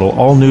Aristotle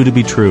all knew to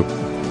be true.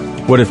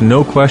 What if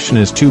no question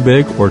is too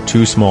big or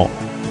too small?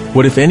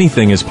 What if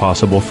anything is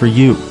possible for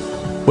you?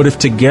 What if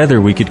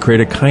together we could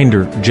create a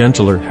kinder,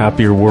 gentler,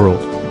 happier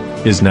world?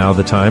 Is now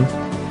the time?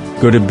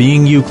 Go to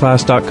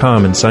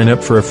beingyouclass.com and sign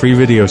up for a free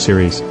video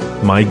series,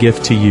 My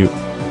Gift to You.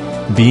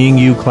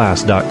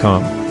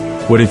 beingyouclass.com.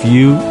 What if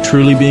you,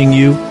 truly being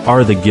you,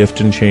 are the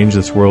gift and change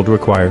this world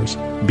requires?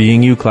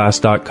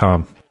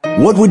 beingyouclass.com.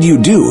 What would you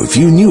do if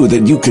you knew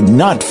that you could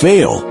not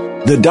fail?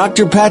 The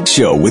Dr. Pat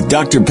Show with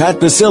Dr. Pat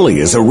Basile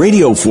is a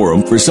radio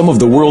forum for some of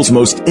the world's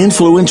most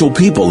influential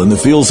people in the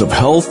fields of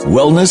health,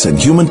 wellness, and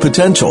human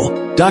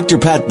potential. Dr.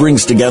 Pat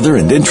brings together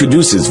and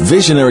introduces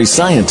visionary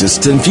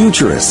scientists and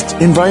futurists,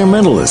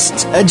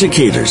 environmentalists,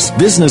 educators,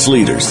 business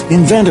leaders,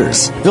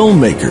 inventors,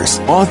 filmmakers,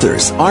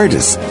 authors,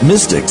 artists,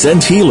 mystics,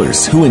 and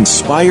healers who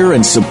inspire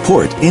and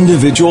support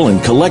individual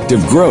and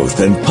collective growth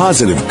and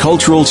positive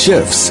cultural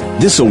shifts.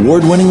 This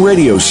award-winning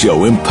radio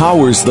show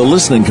empowers the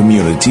listening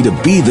community to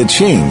be the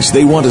change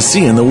they want to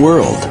see in the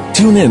world.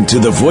 Tune in to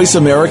the Voice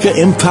America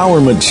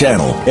Empowerment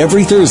Channel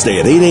every Thursday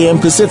at 8 a.m.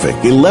 Pacific,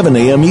 11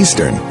 a.m.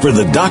 Eastern for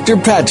the Dr.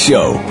 Pat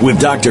Show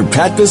with Dr.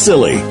 Pat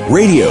Basile.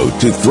 Radio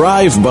to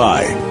thrive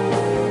by.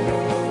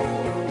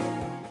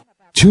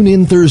 Tune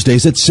in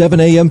Thursdays at 7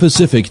 a.m.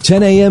 Pacific,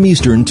 10 a.m.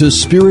 Eastern to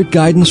Spirit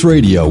Guidance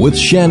Radio with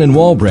Shannon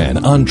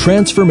Walbrand on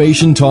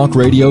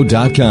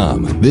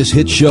TransformationTalkRadio.com. This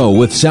hit show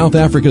with South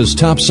Africa's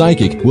top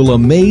psychic will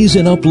amaze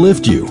and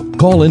uplift you.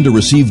 Call in to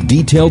receive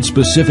detailed,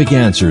 specific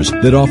answers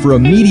that offer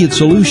immediate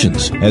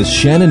solutions as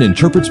Shannon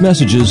interprets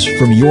messages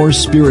from your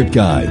spirit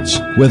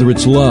guides. Whether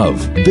it's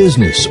love,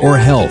 business, or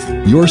health,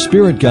 your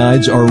spirit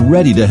guides are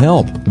ready to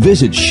help.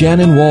 Visit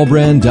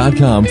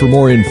ShannonWalbrand.com for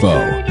more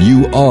info.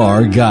 You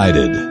are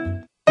guided.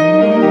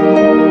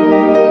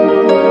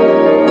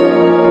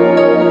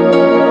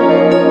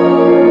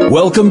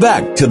 Welcome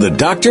back to the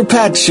Dr.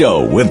 Pat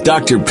Show with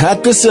Dr.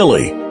 Pat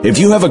Basile. If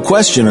you have a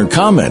question or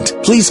comment,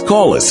 please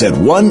call us at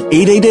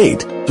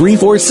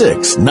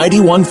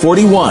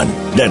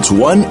 1-888-346-9141. That's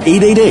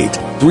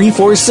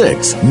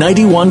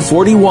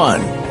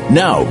 1-888-346-9141.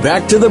 Now,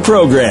 back to the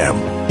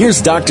program.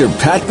 Here's Dr.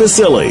 Pat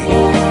Basile.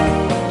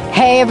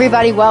 Hey,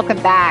 everybody,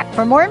 welcome back.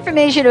 For more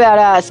information about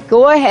us,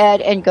 go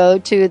ahead and go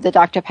to the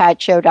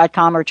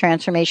drpatshow.com or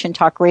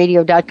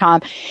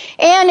transformationtalkradio.com.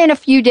 And in a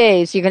few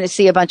days, you're going to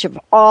see a bunch of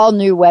all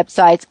new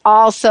websites.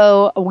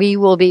 Also, we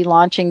will be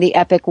launching the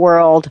Epic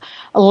World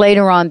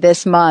later on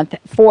this month.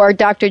 For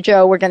Dr.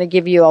 Joe, we're going to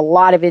give you a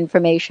lot of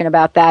information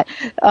about that.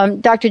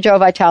 Dr. Joe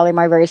Vitale,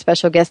 my very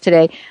special guest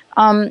today.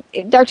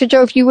 Dr.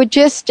 Joe, if you would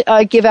just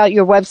give out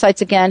your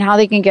websites again, how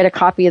they can get a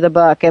copy of the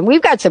book. And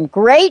we've got some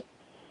great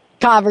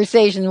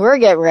conversations we're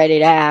getting ready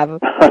to have.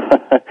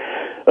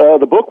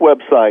 The book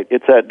website,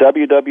 it's at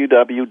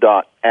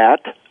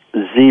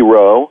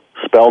www.atzero,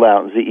 spelled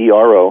out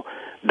Z-E-R-O,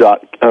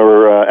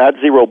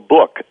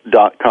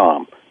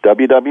 @zerobook.com.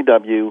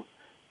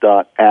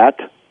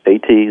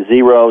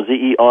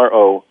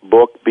 www.atzero,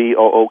 book,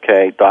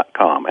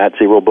 B-O-O-K.com,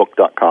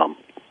 @zerobook.com.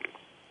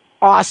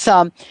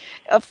 Awesome.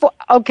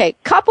 Okay,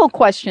 couple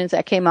questions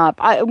that came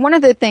up. One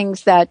of the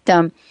things that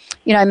I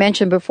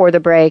mentioned before the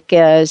break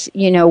is,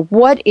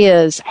 what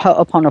is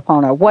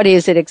Ho'oponopono? What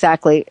is it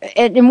exactly?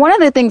 And one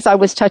of the things I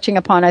was touching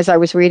upon as I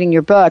was reading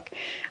your book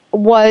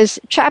was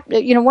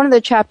one of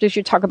the chapters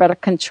you talk about a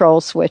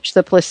control switch,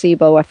 the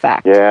placebo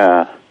effect.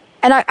 Yeah.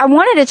 And I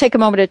wanted to take a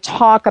moment to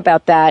talk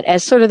about that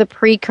as sort of the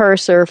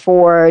precursor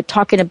for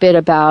talking a bit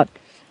about,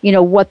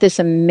 what this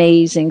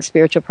amazing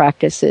spiritual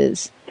practice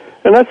is.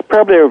 And that's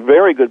probably a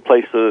very good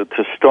place to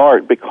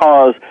start,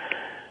 because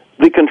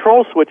the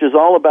control switch is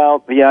all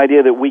about the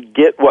idea that we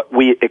get what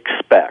we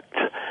expect.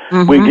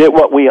 Mm-hmm. We get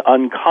what we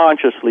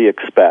unconsciously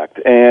expect.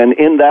 And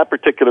in that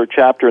particular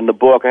chapter in the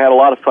book, I had a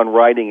lot of fun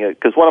writing it,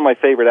 because one of my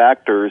favorite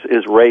actors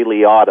is Ray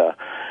Liotta.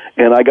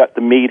 And I got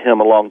to meet him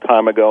a long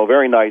time ago.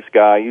 Very nice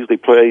guy. Usually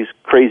plays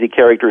crazy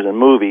characters in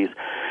movies.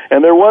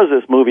 And there was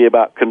this movie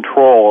about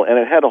control, and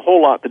it had a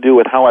whole lot to do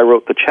with how I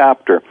wrote the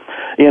chapter.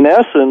 In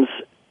essence,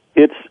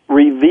 It's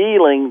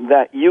revealing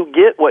that you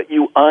get what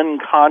you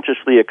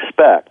unconsciously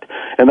expect.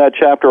 And that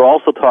chapter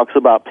also talks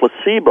about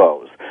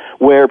placebos,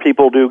 where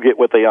people do get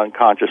what they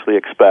unconsciously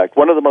expect.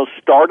 One of the most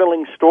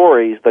startling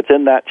stories that's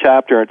in that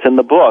chapter, it's in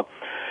the book,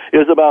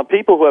 is about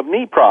people who have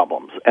knee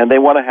problems, and they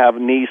want to have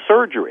knee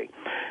surgery.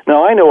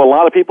 Now, I know a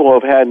lot of people who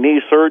have had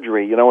knee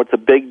surgery. You know, it's a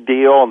big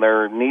deal, and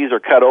their knees are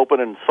cut open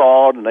and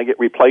sawed, and they get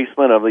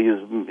replacement of these,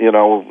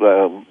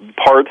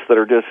 parts that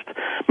are just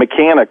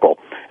mechanical.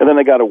 And then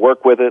they got to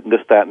work with it and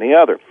this, that, and the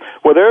other.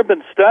 Well, there have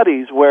been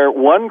studies where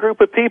one group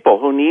of people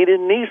who needed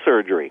knee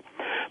surgery,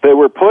 they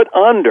were put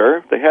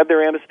under, they had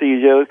their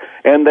anesthesia,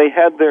 and they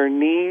had their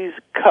knees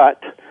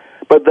cut,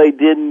 but they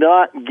did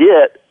not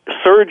get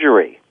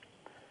surgery.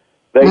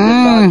 They did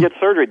not get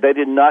surgery. They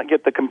did not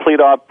get the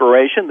complete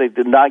operation. They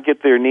did not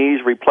get their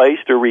knees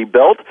replaced or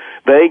rebuilt.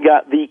 They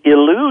got the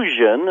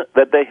illusion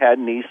that they had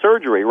knee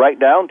surgery, right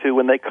down to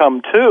when they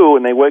come to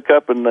and they wake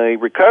up in the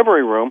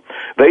recovery room,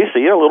 they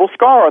see a little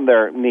scar on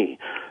their knee.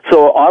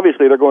 So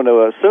obviously they're going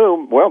to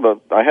assume, well,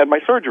 I had my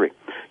surgery.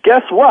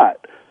 Guess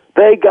what?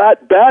 They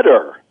got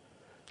better.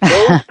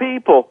 Those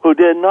people who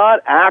did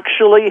not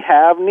actually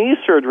have knee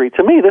surgery,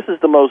 to me, this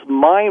is the most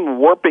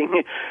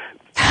mind-warping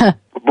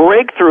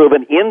breakthrough of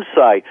an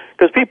insight,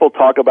 because people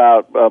talk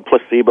about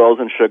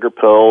placebos and sugar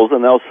pills,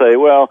 and they'll say,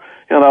 well,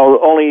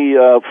 only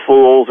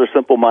fools or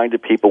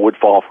simple-minded people would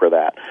fall for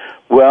that.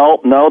 Well,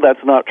 no,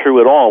 that's not true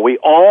at all. We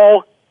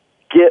all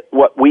get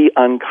what we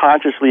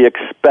unconsciously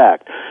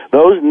expect.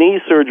 Those knee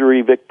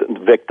surgery victims,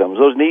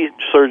 those knee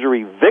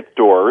surgery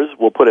victors,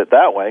 we'll put it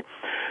that way,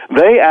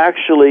 they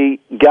actually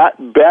got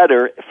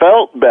better,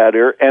 felt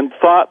better, and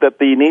thought that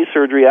the knee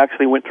surgery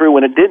actually went through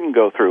when it didn't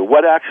go through.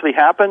 What actually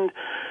happened?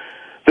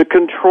 The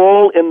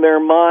control in their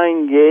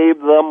mind gave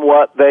them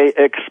what they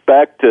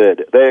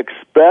expected. They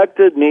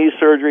expected knee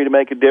surgery to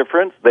make a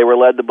difference. They were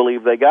led to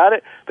believe they got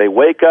it. They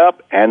wake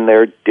up and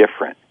they're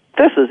different.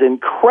 This is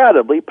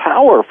incredibly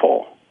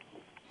powerful.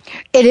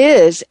 It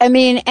is. I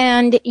mean,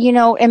 and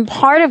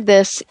part of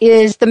this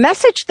is the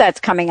message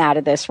that's coming out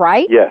of this,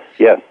 right? Yes.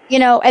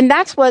 And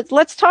that's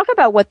let's talk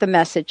about what the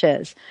message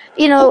is.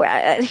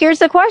 Here's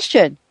the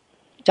question,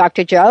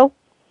 Dr. Joe.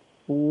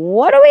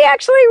 What do we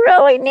actually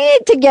really need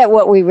to get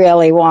what we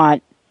really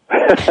want?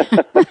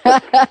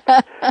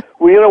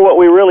 Well, what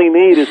we really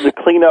need is to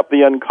clean up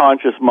the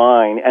unconscious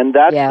mind, and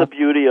that's the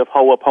beauty of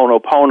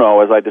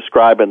Ho'oponopono, as I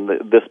describe in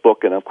this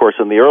book, and of course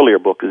in the earlier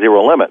book,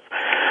 Zero Limits.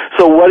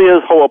 So what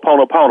is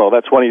Ho'oponopono?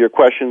 That's one of your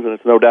questions, and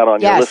it's no doubt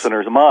on your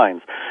listeners'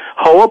 minds.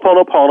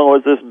 Ho'oponopono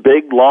is this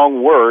big,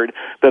 long word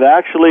that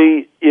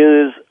actually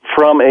is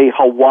from a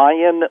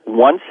Hawaiian,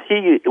 once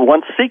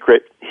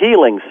secret,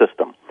 healing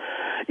system.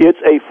 It's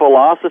a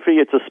philosophy,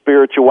 it's a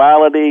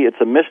spirituality,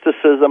 it's a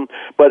mysticism,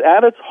 but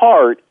at its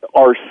heart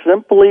are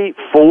simply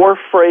 4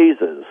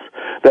 phrases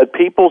that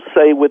people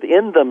say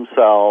within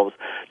themselves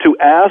to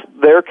ask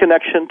their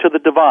connection to the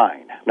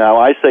divine. Now,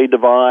 I say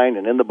divine,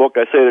 and in the book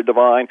I say the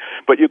divine,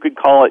 but you could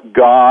call it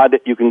God,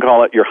 you can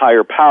call it your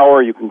higher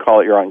power, you can call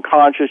it your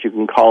unconscious, you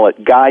can call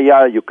it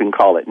Gaia, you can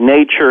call it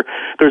nature.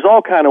 There's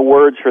all kind of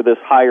words for this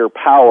higher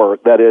power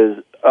that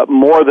is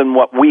more than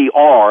what we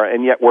are,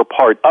 and yet we're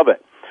part of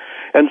it.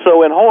 And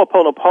so in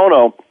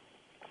Ho'oponopono,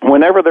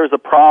 whenever there's a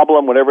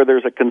problem, whenever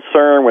there's a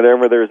concern,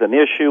 whenever there's an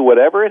issue,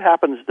 whatever it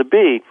happens to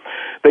be,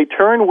 they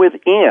turn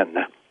within,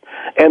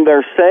 and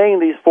they're saying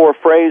these 4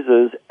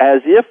 phrases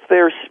as if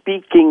they're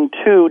speaking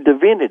to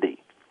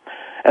divinity.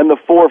 And the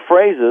 4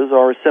 phrases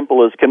are as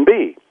simple as can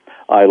be.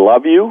 I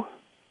love you,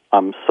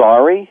 I'm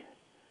sorry,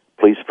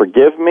 please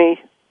forgive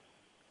me,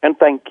 and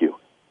thank you.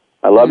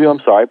 I love you, I'm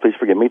sorry, please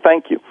forgive me,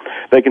 thank you.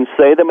 They can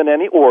say them in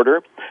any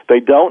order. They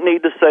don't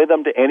need to say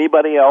them to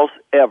anybody else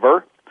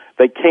ever.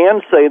 They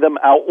can say them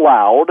out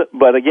loud,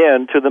 but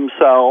again, to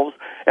themselves.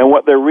 And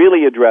what they're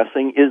really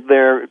addressing is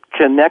their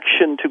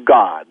connection to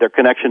God, their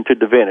connection to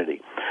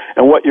divinity.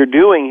 And what you're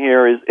doing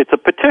here is, it's a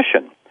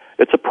petition.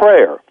 It's a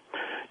prayer.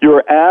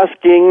 You're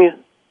asking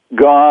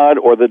God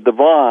or the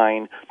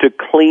divine to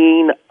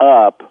clean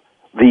up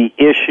the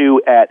issue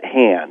at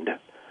hand,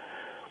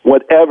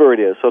 whatever it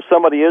is. So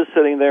somebody is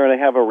sitting there and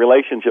they have a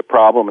relationship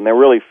problem and they're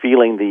really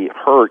feeling the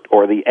hurt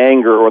or the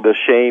anger or the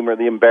shame or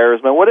the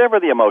embarrassment, whatever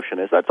the emotion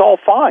is, that's all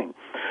fine.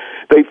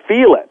 They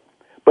feel it.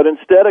 But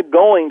instead of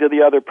going to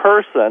the other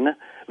person,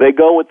 they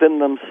go within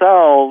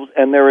themselves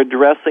and they're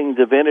addressing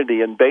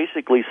divinity and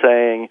basically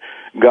saying,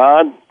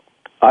 God,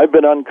 I've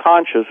been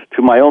unconscious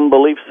to my own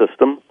belief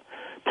system.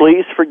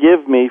 Please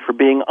forgive me for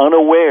being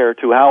unaware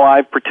to how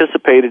I've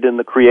participated in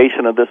the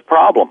creation of this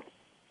problem.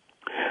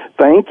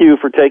 Thank you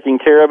for taking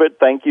care of it.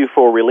 Thank you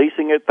for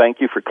releasing it. Thank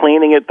you for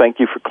cleaning it. Thank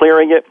you for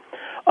clearing it.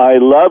 I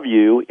love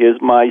you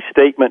is my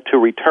statement to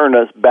return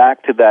us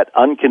back to that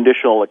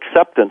unconditional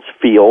acceptance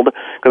field,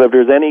 because if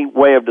there's any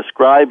way of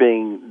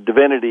describing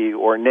divinity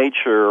or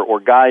nature or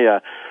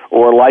Gaia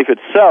or life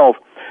itself,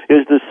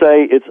 is to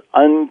say it's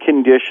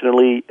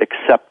unconditionally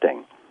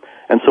accepting.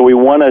 And so we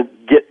want to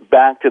get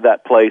back to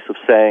that place of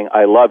saying,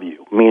 I love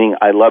you, meaning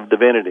I love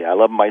divinity. I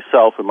love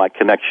myself and my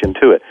connection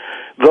to it.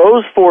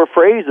 Those 4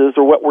 phrases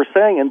are what we're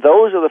saying, and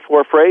those are the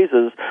 4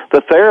 phrases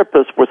the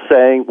therapist was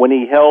saying when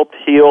he helped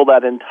heal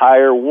that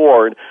entire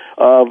ward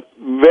of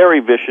very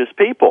vicious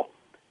people.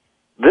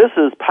 This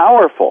is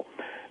powerful,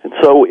 and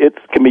so it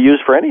can be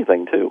used for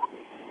anything, too.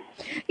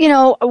 You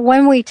know,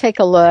 when we take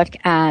a look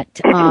at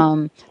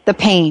the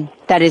pain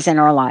that is in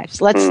our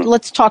lives,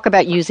 let's talk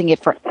about using it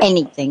for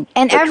anything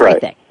and That's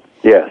everything.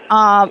 Right.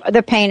 Yes.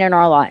 The pain in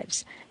our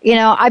lives. You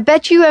know, I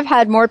bet you have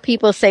had more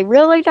people say,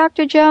 really,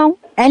 Dr. Joe?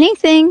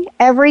 Anything,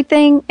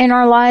 everything in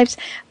our lives?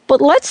 But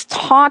let's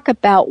talk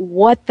about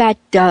what that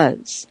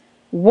does.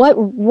 What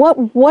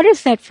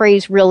does that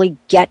phrase really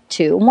get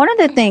to? One of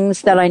the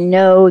things that I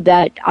know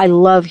that I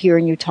love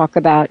hearing you talk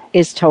about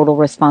is total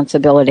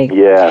responsibility.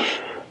 Yes.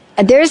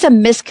 And there's a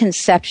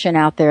misconception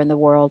out there in the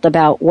world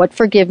about what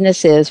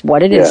forgiveness is,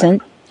 what it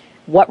isn't,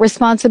 what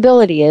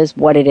responsibility is,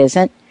 what it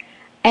isn't.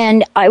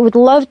 And I would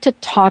love to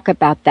talk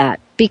about that,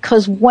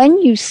 because when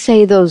you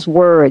say those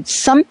words,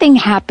 something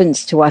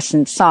happens to us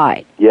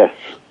inside. Yes.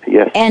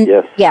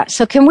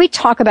 So can we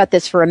talk about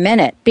this for a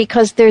minute?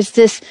 Because there's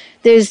this,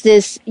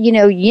 you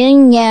know,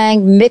 yin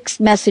yang mixed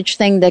message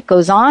thing that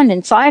goes on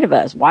inside of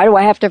us. Why do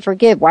I have to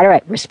forgive?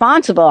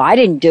 Responsible? I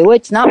didn't do it.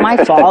 It's not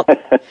my fault.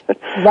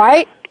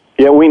 Right?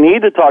 Yeah, we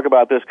need to talk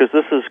about this because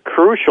this is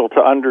crucial to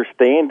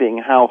understanding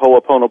how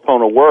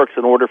Ho'oponopono works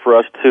in order for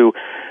us to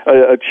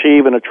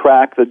achieve and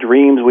attract the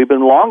dreams we've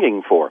been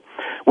longing for.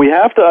 We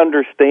have to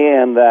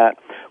understand that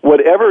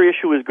whatever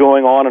issue is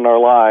going on in our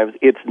lives,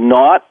 it's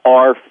not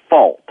our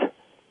fault,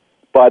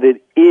 but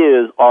it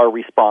is our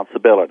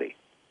responsibility.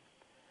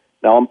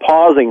 Now, I'm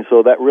pausing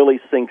so that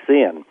really sinks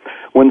in.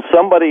 When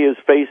somebody is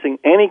facing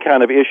any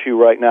kind of issue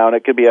right now, and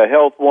it could be a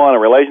health one, a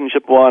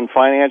relationship one,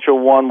 financial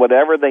one,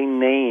 whatever they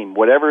name,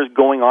 whatever is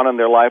going on in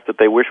their life that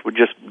they wish would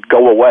just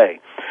go away,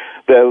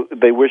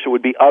 they wish it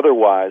would be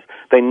otherwise,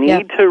 they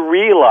need to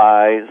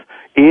realize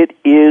it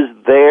is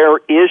their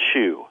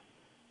issue,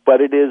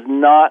 but it is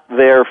not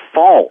their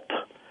fault.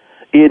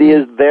 It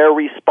is their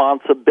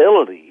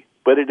responsibility,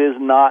 but it is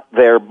not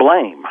their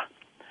blame.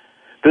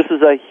 This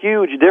is a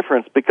huge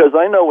difference, because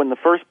I know when the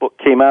first book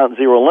came out,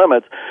 Zero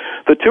Limits,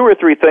 the 2 or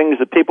 3 things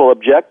that people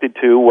objected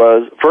to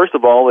was, first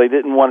of all, they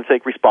didn't want to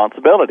take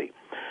responsibility.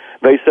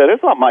 They said,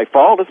 it's not my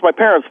fault, it's my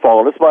parents'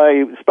 fault, it's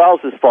my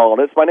spouse's fault,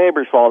 it's my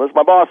neighbor's fault, it's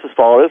my boss's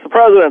fault, it's the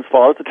president's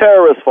fault, it's the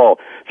terrorist's fault,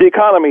 it's the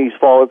economy's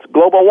fault, it's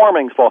global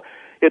warming's fault.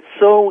 It's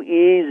so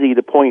easy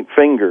to point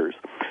fingers.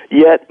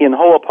 Yet in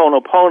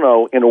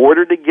Ho'oponopono, in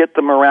order to get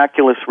the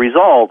miraculous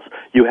results,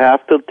 you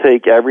have to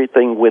take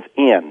everything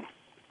within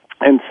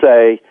and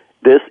say,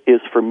 this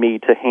is for me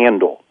to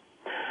handle.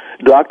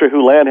 Dr.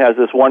 Hulan has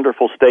this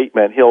wonderful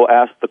statement. He'll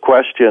ask the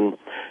question,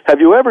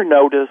 have you ever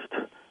noticed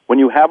when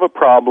you have a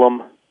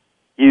problem,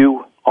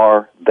 you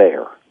are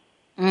there?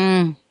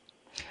 And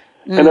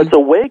it's a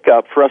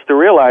wake-up for us to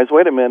realize,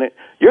 wait a minute,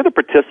 you're the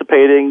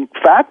participating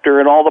factor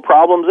in all the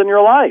problems in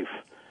your life.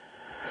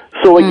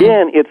 So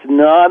again, it's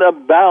not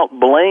about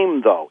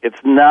blame, though.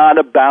 It's not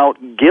about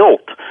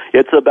guilt.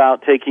 It's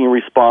about taking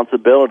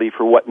responsibility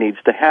for what needs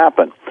to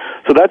happen.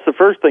 So that's the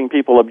first thing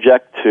people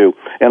object to,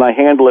 and I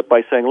handle it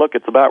by saying, look,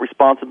 it's about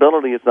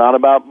responsibility. It's not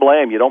about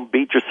blame. You don't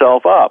beat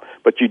yourself up,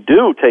 but you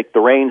do take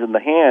the reins in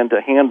the hand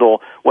to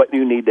handle what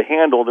you need to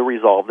handle to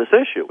resolve this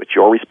issue. It's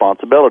your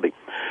responsibility.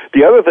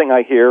 The other thing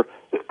I hear,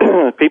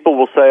 people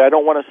will say, I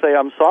don't want to say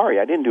I'm sorry.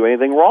 I didn't do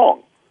anything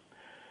wrong.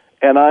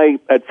 And I,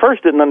 at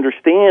first, didn't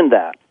understand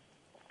that.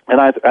 And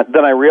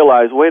then I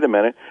realized, wait a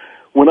minute,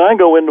 when I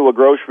go into a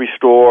grocery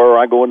store or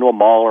I go into a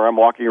mall or I'm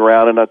walking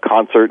around in a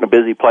concert in a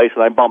busy place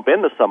and I bump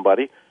into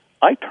somebody,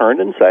 I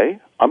turn and say,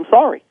 I'm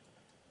sorry.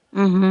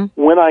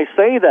 When I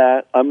say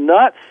that, I'm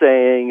not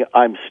saying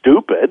I'm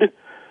stupid.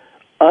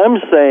 I'm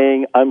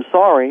saying, I'm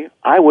sorry,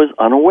 I was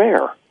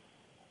unaware.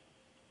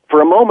 For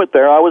a moment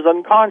there, I was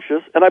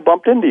unconscious and I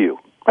bumped into you.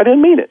 I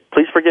didn't mean it.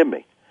 Please forgive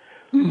me.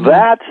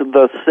 That's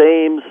the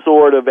same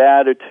sort of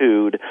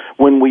attitude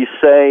when we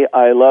say,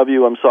 I love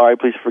you, I'm sorry,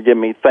 please forgive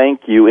me,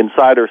 thank you,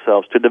 inside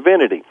ourselves to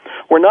divinity.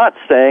 We're not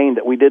saying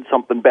that we did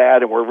something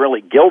bad and we're really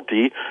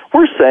guilty.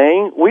 We're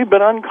saying we've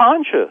been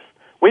unconscious.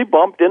 We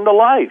bumped into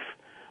life.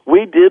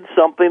 We did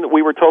something that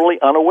we were totally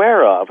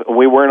unaware of.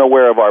 We weren't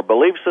aware of our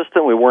belief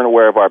system. We weren't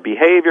aware of our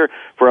behavior.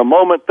 For a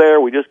moment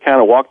there, we just kind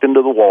of walked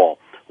into the wall.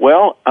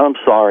 Well, I'm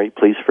sorry,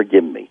 please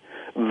forgive me.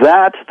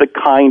 That's the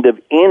kind of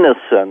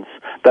innocence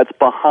that's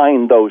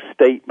behind those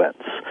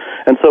statements.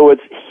 And so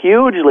it's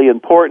hugely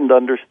important to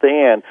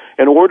understand,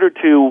 in order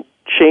to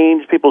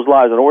change people's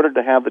lives, in order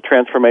to have the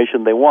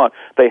transformation they want,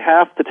 they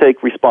have to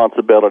take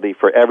responsibility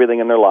for everything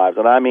in their lives.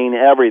 And I mean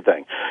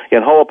everything.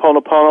 In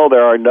Ho'oponopono,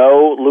 there are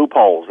no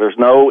loopholes. There's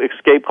no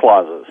escape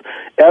clauses.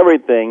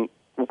 Everything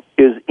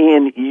is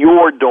in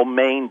your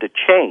domain to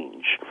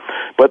change.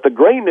 But the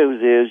great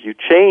news is you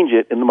change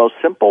it in the most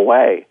simple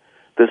way.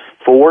 This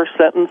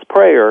 4-sentence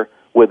prayer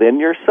within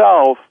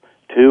yourself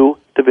to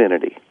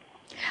divinity.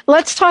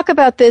 Let's talk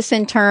about this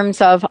in terms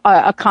of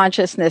a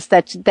consciousness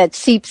that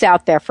seeps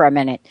out there for a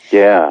minute.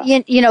 Yeah.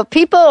 You know,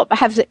 people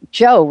have,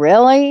 Joe,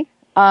 really?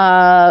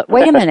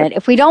 Wait a minute.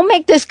 If we don't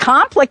make this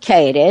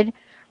complicated,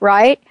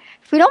 right?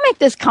 if we don't make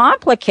this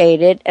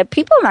complicated,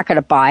 people are not going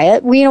to buy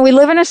it. We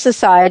live in a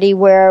society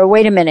where,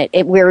 wait a minute,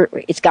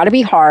 it's got to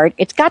be hard.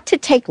 It's got to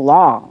take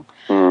long.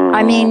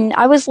 I mean,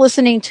 I was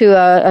listening to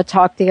a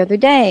talk the other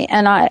day,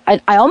 and I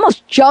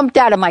almost jumped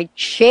out of my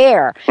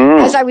chair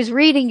as I was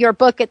reading your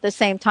book at the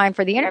same time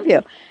for the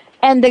interview.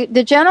 And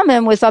the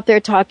gentleman was up there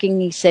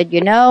talking. He said,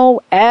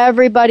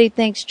 everybody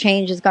thinks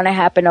change is going to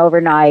happen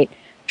overnight.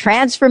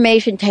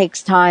 Transformation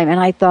takes time.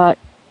 And I thought,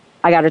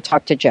 I got to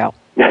talk to Joe.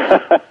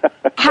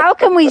 How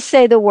can we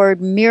say the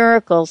word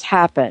miracles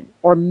happen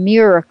or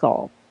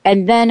miracle,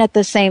 and then at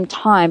the same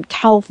time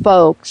tell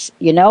folks,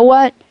 you know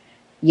what?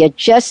 You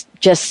just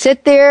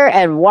sit there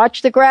and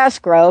watch the grass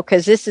grow,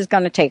 because this is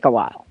going to take a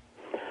while.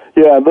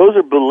 Yeah, those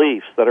are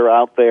beliefs that are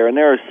out there, and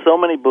there are so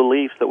many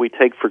beliefs that we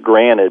take for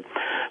granted.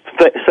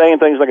 Saying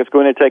things like it's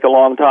going to take a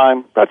long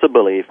time, that's a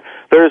belief.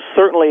 There's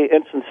certainly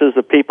instances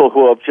of people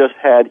who have just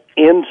had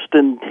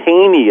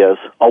instantaneous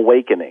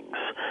awakenings.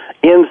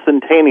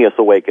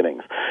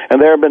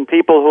 And there have been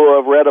people who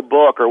have read a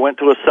book or went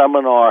to a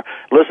seminar,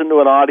 listened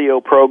to an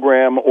audio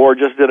program, or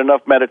just did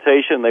enough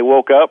meditation. They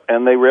woke up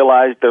and they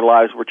realized their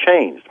lives were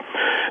changed.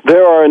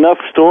 There are enough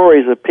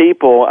stories of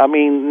people, I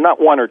mean,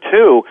 not one or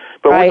two,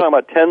 but we're talking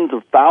about tens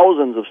of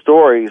thousands of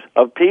stories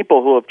of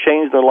people who have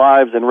changed their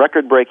lives in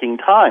record-breaking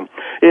time.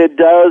 It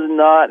does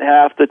not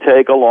have to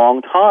take a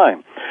long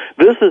time.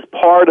 This is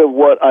part of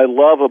what I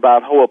love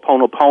about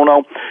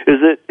Ho'oponopono,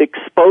 is it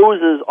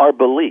exposes our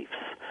beliefs.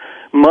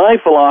 My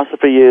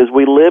philosophy is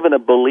we live in a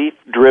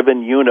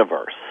belief-driven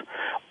universe.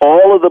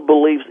 All of the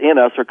beliefs in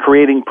us are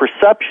creating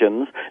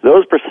perceptions.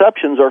 Those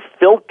perceptions are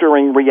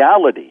filtering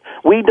reality.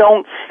 We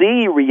don't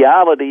see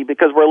reality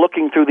because we're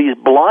looking through these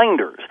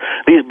blinders.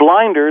 These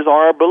blinders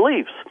are our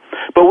beliefs.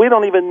 But we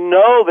don't even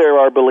know they're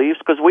our beliefs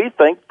because we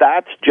think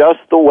that's just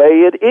the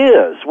way it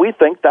is. We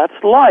think that's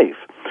life.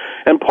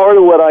 And part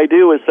of what I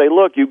do is say,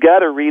 look, you got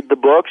to read the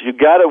books, you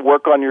got to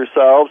work on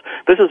yourselves.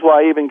 This is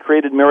why I even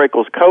created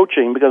Miracles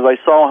Coaching, because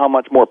I saw how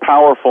much more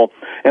powerful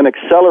and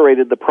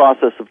accelerated the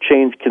process of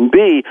change can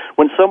be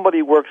when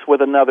somebody works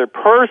with another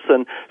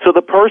person, so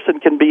the person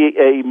can be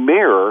a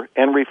mirror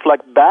and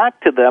reflect back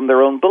to them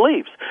their own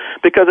beliefs.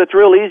 Because it's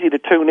real easy to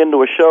tune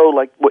into a show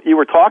like what you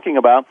were talking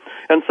about,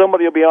 and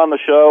somebody will be on the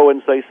show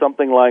and say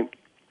something like,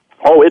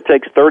 oh, it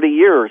takes 30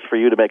 years for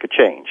you to make a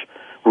change.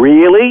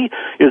 Really?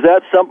 Is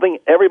that something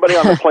everybody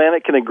on the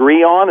planet can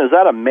agree on? Is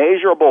that a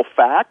measurable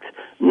fact?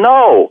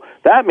 No.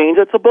 That means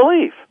it's a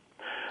belief.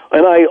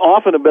 And I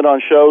often have been on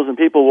shows and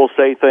people will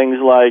say things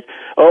like,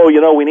 oh,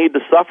 we need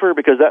to suffer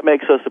because that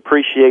makes us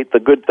appreciate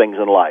the good things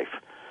in life.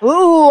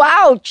 Ooh,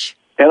 ouch.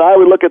 And I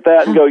would look at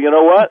that and go, you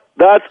know what?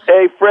 That's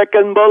a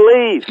frickin'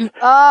 belief.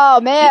 Oh,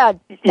 man.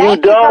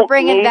 Thank you for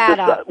bringing that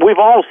up. We've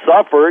all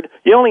suffered.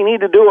 You only need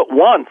to do it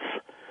once.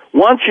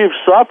 Once you've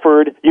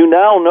suffered, you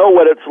now know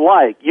what it's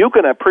like. You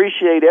can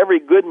appreciate every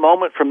good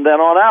moment from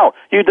then on out.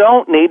 You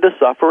don't need to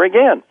suffer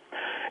again.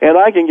 And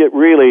I can get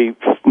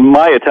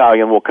my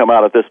Italian will come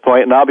out at this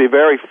point, and I'll be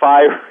very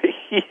fiery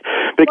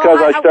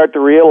because I start to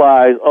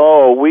realize,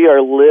 we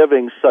are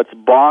living such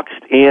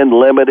boxed-in,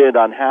 limited,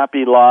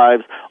 unhappy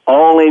lives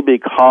only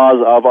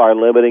because of our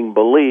limiting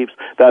beliefs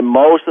that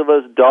most of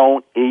us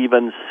don't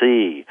even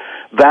see.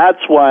 That's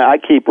why I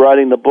keep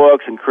writing the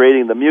books and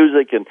creating the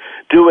music and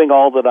doing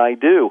all that I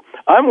do.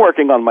 I'm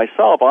working on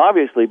myself,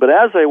 obviously, but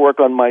as I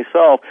work on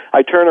myself,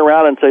 I turn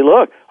around and say,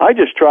 look, I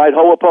just tried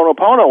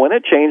Ho'oponopono, and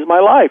it changed my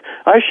life.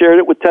 I shared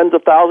it with tens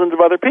of thousands of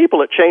other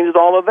people. It changed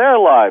all of their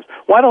lives.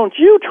 Why don't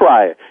you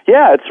try it?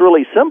 Yeah, it's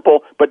really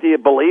simple, but do you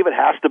believe it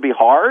has to be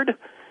hard?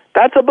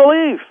 That's a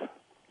belief.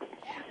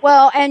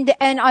 Well, and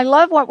I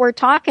love what we're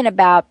talking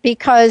about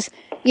because,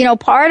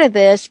 part of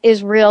this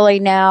is really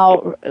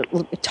now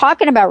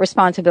talking about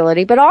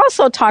responsibility, but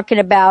also talking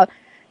about,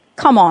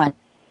 come on,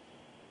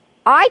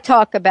 I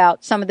talk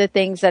about some of the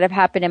things that have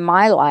happened in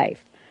my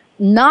life,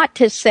 not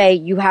to say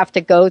you have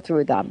to go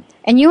through them.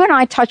 And you and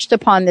I touched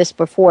upon this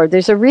before.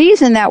 There's a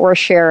reason that we're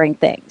sharing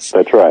things.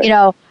 That's right.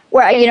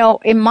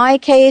 In my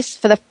case,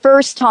 for the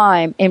first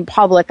time in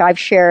public, I've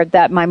shared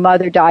that my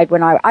mother died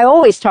when I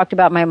always talked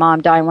about my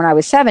mom dying when I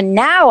was 7.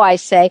 Now I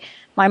say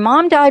my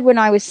mom died when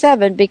I was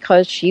 7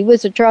 because she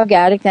was a drug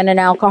addict and an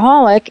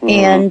alcoholic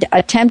and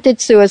attempted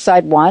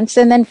suicide once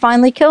and then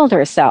finally killed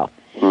herself.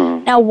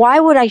 Now, why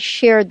would I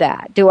share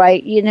that? Do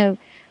I,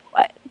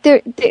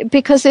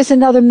 because there's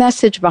another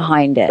message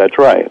behind it. That's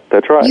right.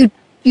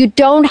 You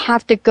don't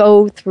have to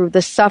go through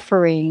the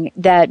suffering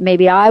that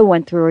maybe I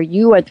went through or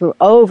you went through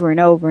over and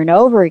over and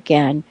over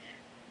again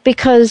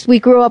because we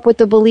grew up with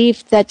the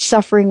belief that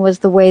suffering was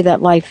the way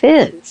that life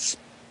is.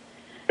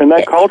 And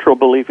that cultural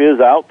belief is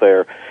out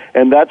there.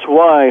 And that's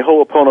why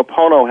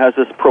Ho'oponopono has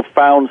this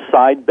profound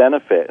side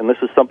benefit. And this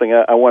is something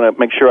I want to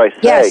make sure I say.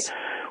 Yes.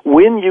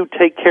 When you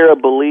take care of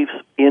beliefs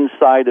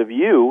inside of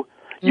you,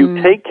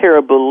 you take care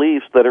of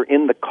beliefs that are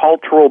in the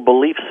cultural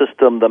belief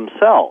system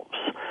themselves.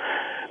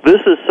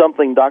 This is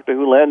something Dr.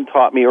 Hulen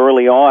taught me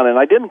early on, and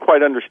I didn't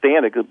quite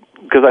understand it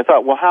because I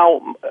thought, well,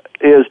 how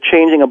is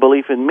changing a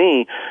belief in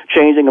me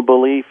changing a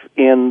belief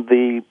in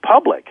the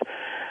public?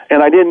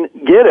 And I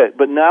didn't get it,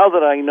 but now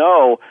that I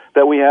know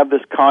that we have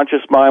this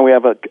conscious mind, we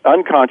have an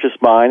unconscious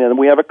mind, and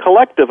we have a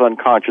collective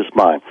unconscious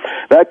mind.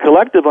 That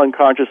collective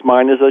unconscious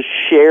mind is a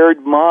shared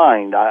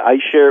mind. I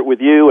share it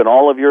with you and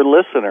all of your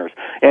listeners.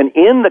 And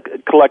in the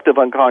collective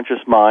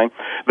unconscious mind,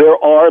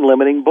 there are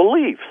limiting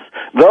beliefs.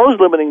 Those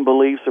limiting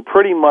beliefs are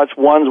pretty much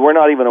ones we're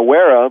not even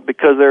aware of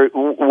because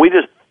we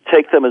just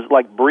take them as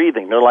like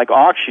breathing. They're like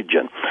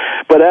oxygen.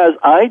 But as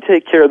I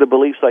take care of the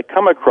beliefs I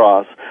come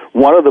across,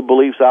 one of the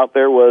beliefs out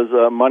there was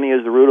money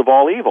is the root of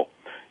all evil.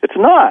 It's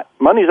not.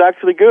 Money's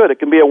actually good. It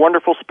can be a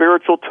wonderful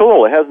spiritual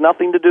tool. It has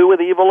nothing to do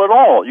with evil at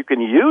all. You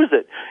can use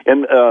it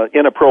in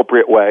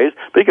inappropriate ways,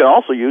 but you can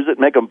also use it and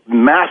make a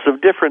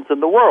massive difference in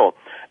the world.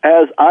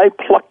 As I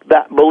pluck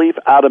that belief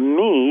out of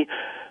me,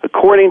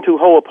 according to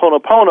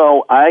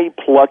Ho'oponopono, I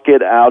pluck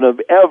it out of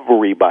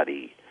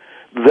everybody.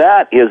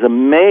 That is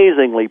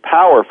amazingly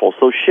powerful.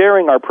 So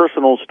sharing our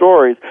personal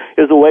stories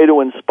is a way to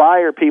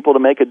inspire people to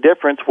make a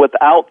difference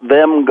without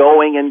them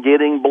going and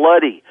getting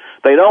bloody.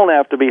 They don't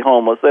have to be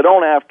homeless. They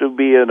don't have to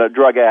be a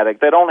drug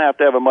addict. They don't have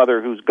to have a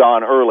mother who's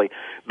gone early.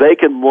 They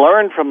can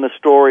learn from the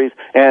stories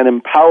and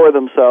empower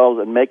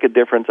themselves and make a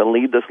difference and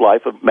lead this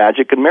life of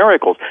magic and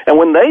miracles. And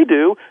when they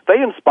do,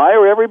 they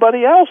inspire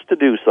everybody else to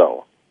do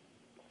so.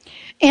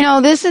 You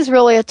know, this is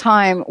really a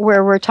time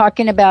where we're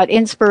talking about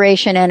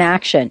inspiration and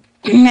action.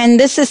 And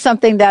this is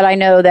something that I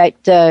know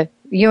that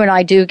you and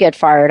I do get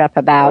fired up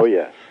about. Oh,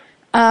 yes.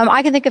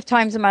 I can think of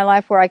times in my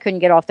life where I couldn't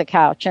get off the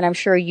couch, and I'm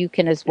sure you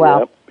can as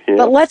well. Yep.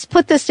 But let's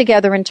put this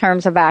together in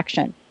terms of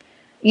action.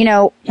 You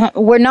know,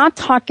 we're not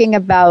talking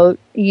about,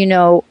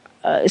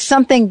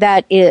 something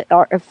that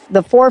are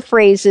the four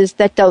phrases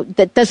that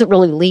doesn't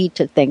really lead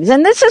to things.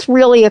 And this is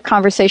really a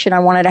conversation I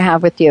wanted to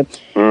have with you.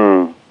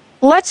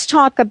 Let's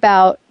talk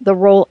about the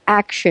role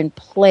action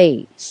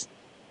plays.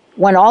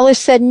 When all is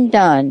said and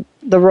done,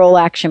 the role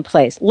action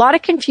plays. A lot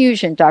of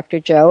confusion, Dr.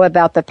 Joe,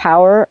 about the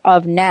power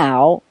of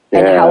now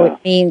and how it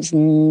means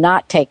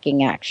not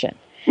taking action.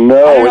 No,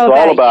 it's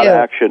all about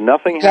action.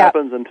 Nothing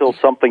happens until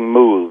something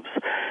moves.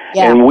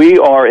 Yeah. And we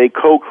are a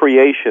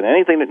co-creation.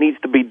 Anything that needs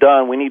to be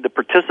done, we need to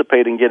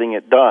participate in getting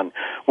it done.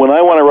 When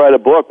I want to write a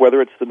book,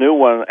 whether it's the new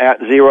one, At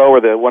Zero,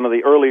 or one of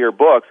the earlier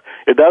books,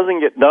 it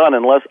doesn't get done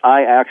unless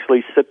I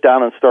actually sit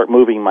down and start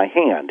moving my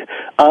hand.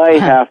 I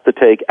have to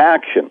take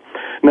action.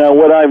 Now,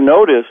 what I've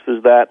noticed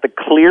is that the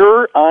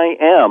clearer I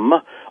am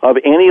of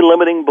any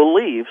limiting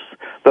beliefs,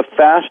 the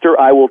faster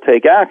I will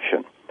take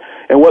action.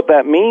 And what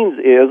that means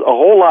is a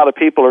whole lot of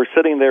people are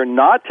sitting there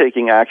not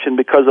taking action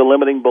because of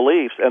limiting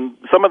beliefs, and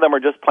some of them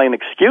are just plain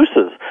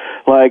excuses,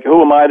 like,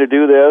 who am I to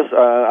do this?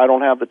 I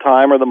don't have the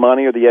time or the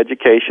money or the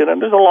education, and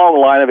there's a long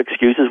line of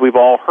excuses. We've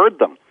all heard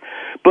them.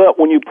 But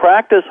when you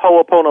practice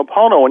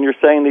Ho'oponopono and you're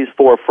saying these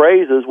four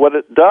phrases, what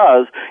it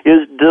does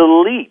is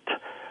delete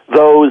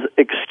those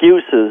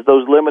excuses,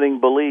 those limiting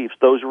beliefs,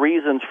 those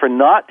reasons for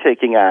not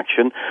taking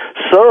action.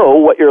 So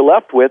what you're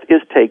left with is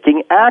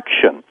taking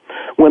action.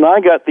 When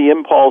I got the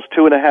impulse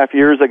 2.5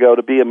 years ago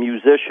to be a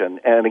musician,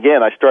 and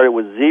again, I started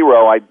with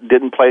zero. I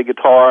didn't play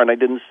guitar, and I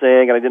didn't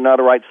sing, and I didn't know how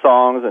to write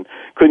songs, and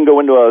couldn't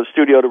go into a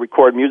studio to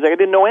record music. I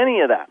didn't know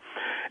any of that.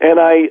 And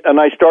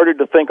I started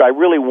to think, I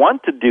really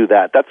want to do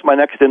that. That's my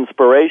next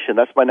inspiration.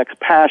 That's my next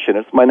passion.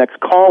 It's my next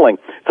calling.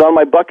 It's on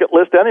my bucket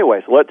list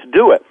anyway, so let's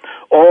do it.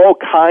 All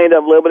kind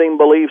of limiting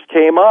beliefs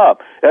came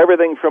up.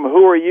 Everything from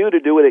who are you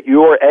to do it at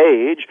your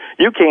age?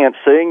 You can't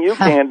sing, you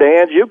can't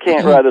dance, you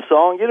can't write a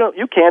song,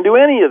 you can't do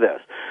any of this.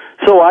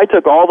 So I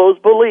took all those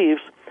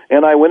beliefs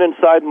and I went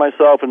inside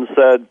myself and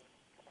said,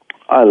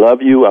 I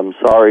love you, I'm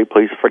sorry,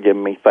 please forgive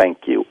me,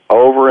 thank you.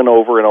 Over and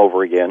over and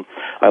over again.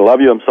 I love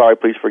you, I'm sorry,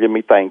 please forgive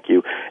me, thank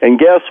you. And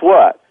guess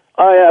what?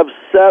 I have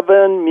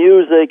 7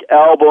 music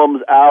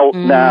albums out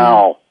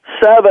now.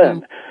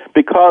 7.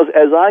 Because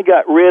as I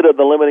got rid of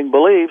the limiting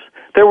beliefs,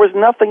 there was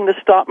nothing to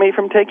stop me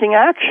from taking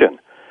action.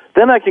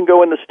 Then I can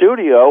go in the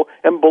studio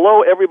and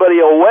blow everybody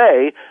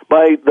away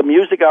by the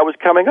music I was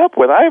coming up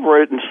with. I've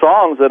written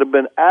songs that have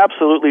been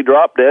absolutely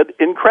drop-dead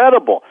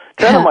incredible.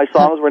 10 of my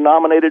songs were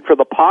nominated for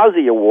the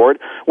Posy Award,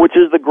 which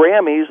is the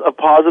Grammys of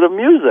positive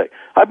music.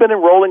 I've been in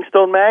Rolling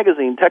Stone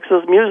magazine,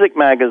 Texas Music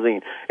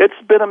magazine. It's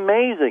been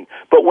amazing.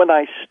 But when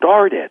I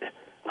started,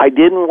 I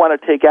didn't want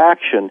to take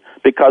action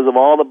because of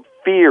all the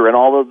fear and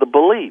all of the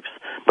beliefs.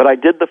 But I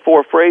did the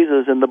 4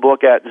 phrases in the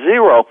book At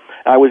Zero.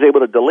 I was able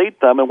to delete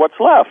them, and what's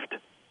left?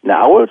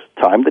 Now it's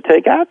time to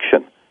take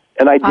action.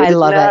 And I did it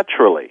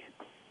naturally.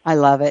 I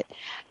love it.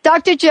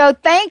 Dr. Joe,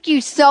 thank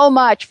you so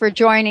much for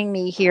joining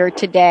me here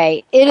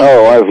today. It is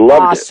I've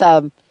loved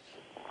awesome.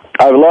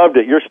 I've loved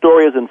it. Your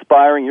story is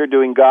inspiring. You're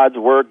doing God's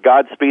work.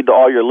 Godspeed to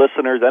all your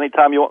listeners.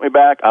 Anytime you want me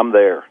back, I'm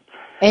there.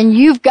 And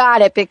you've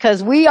got it,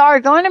 because we are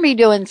going to be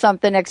doing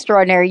something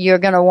extraordinary. You're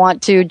going to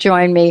want to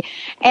join me.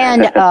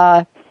 And,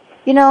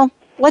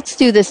 let's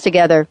do this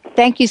together.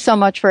 Thank you so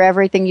much for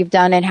everything you've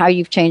done and how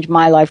you've changed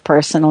my life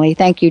personally.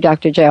 Thank you,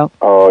 Dr. Joe.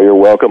 Oh, you're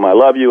welcome. I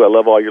love you. I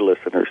love all your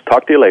listeners.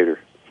 Talk to you later.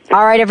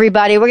 All right,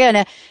 everybody. We're going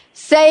to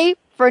say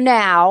for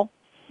now,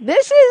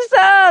 this is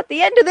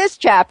the end of this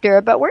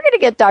chapter, but we're going to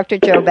get Dr.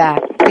 Joe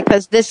back, because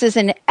because this is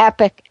an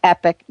epic,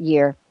 epic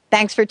year.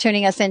 Thanks for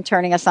tuning us in,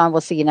 turning us on. We'll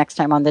see you next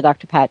time on The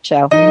Dr. Pat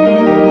Show.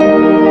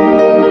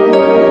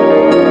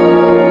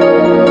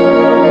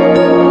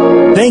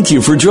 Thank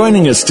you for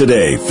joining us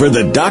today for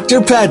The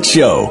Dr. Pat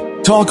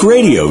Show. Talk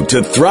radio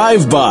to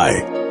thrive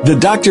by. The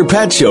Dr.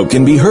 Pat Show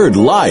can be heard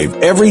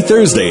live every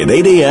Thursday at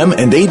 8 a.m.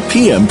 and 8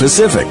 p.m.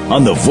 Pacific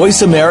on the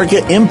Voice America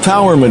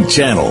Empowerment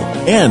Channel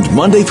and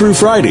Monday through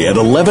Friday at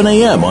 11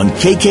 a.m. on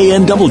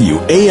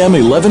KKNW AM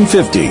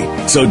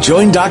 1150. So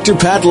join Dr.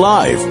 Pat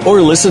live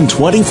or listen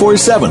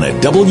 24/7 at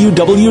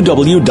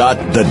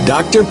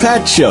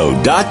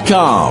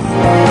www.thedrpatshow.com.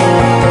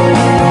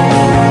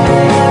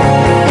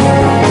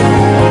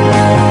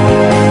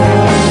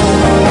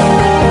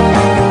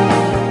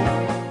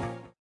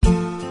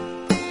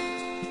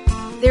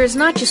 There is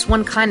not just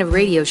one kind of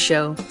radio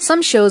show.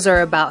 Some shows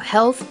are about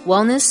health,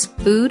 wellness,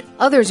 food.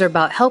 Others are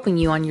about helping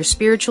you on your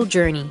spiritual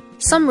journey.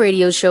 Some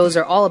radio shows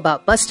are all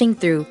about busting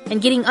through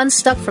and getting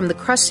unstuck from the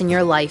crust in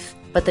your life.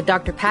 But the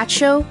Dr. Pat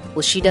Show?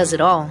 Well, she does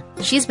it all.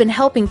 She's been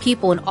helping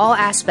people in all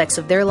aspects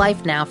of their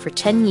life now for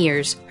 10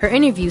 years. Her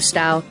interview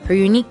style, her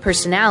unique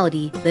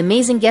personality, the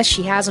amazing guests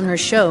she has on her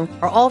show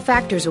are all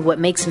factors of what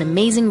makes an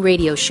amazing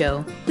radio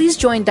show. Please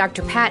join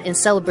Dr. Pat in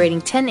celebrating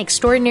 10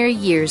 extraordinary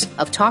years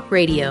of talk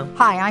radio.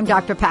 Hi, I'm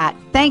Dr. Pat.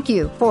 Thank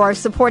you for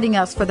supporting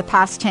us for the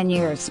past 10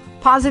 years.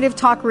 Positive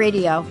Talk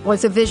Radio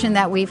was a vision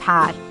that we've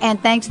had,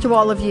 and thanks to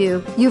all of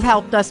you, you've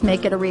helped us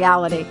make it a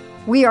reality.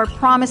 We are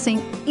promising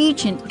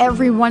each and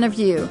every one of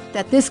you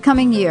that this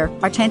coming year,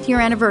 our 10th year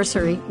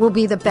anniversary, will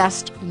be the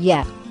best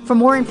yet. For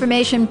more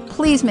information,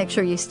 please make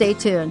sure you stay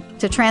tuned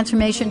to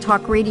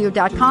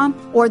TransformationTalkRadio.com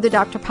or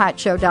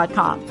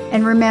thedrpatshow.com.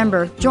 And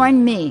remember,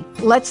 join me.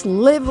 Let's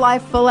live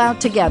life full out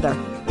together.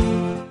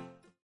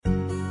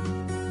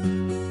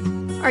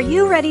 Are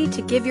you ready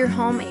to give your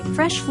home a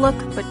fresh look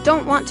but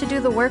don't want to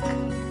do the work?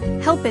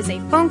 Help is a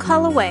phone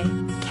call away.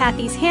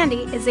 Kathy's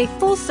Handy is a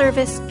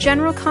full-service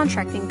general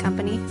contracting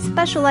company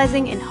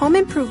specializing in home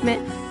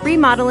improvement,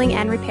 remodeling,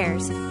 and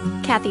repairs.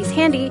 Kathy's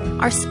Handy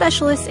are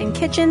specialists in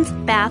kitchens,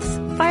 baths,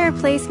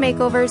 fireplace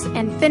makeovers,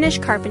 and finish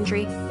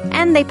carpentry,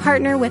 and they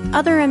partner with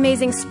other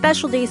amazing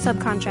specialty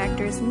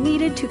subcontractors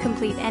needed to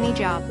complete any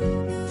job.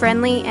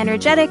 Friendly,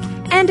 energetic,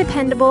 and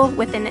dependable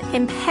with an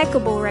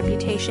impeccable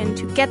reputation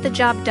to get the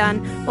job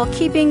done while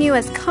keeping you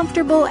as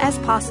comfortable as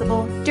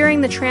possible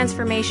during the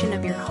transformation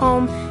of your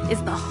home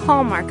is the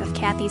hallmark of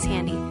Kathy's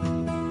Handy.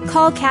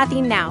 Call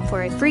Kathy now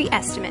for a free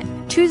estimate.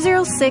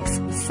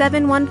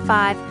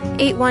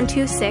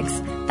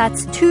 206-715-8126.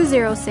 That's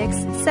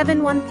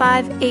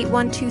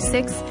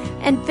 206-715-8126.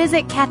 And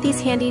visit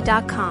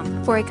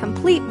kathyshandy.com for a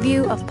complete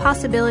view of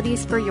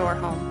possibilities for your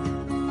home.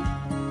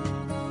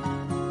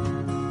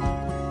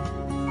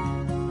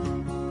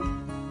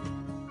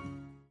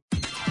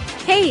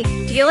 Hey,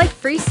 do you like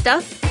free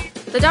stuff?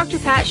 The Dr.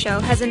 Pat Show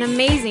has an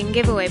amazing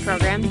giveaway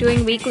program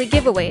doing weekly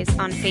giveaways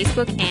on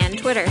Facebook and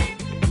Twitter.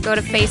 Go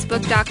to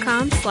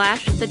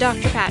facebook.com/The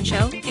Dr. Pat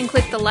Show and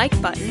click the like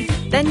button.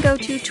 Then go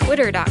to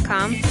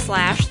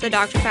twitter.com/The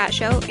Dr. Pat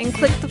Show and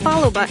click the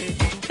follow button.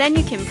 Then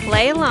you can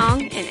play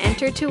along and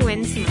enter to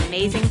win some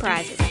amazing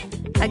prizes.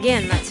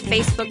 Again, that's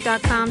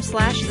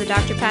facebook.com/The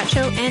Dr. Pat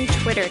Show and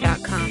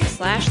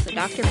twitter.com/The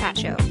Dr. Pat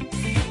Show.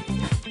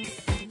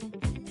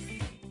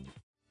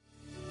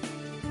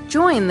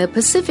 Join the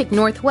Pacific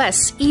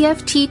Northwest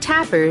EFT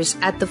Tappers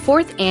at the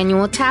 4th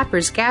Annual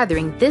Tappers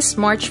Gathering this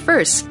March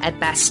 1st at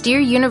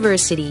Bastyr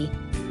University.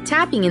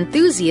 Tapping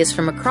enthusiasts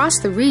from across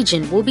the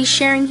region will be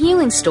sharing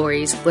healing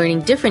stories,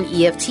 learning different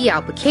EFT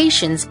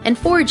applications, and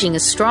forging a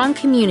strong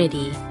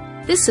community.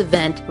 This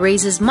event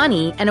raises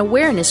money and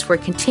awareness for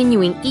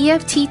continuing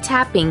EFT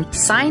tapping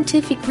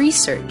scientific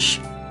research.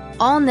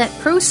 All net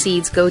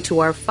proceeds go to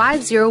our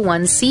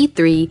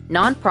 501c3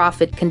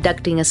 nonprofit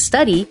conducting a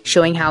study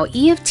showing how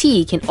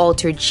EFT can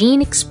alter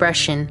gene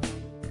expression.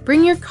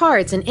 Bring your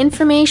cards and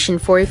information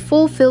for a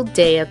fulfilled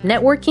day of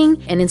networking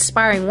and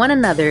inspiring one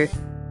another.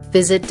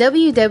 Visit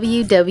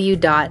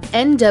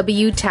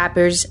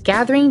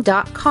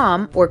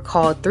www.nwtappersgathering.com or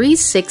call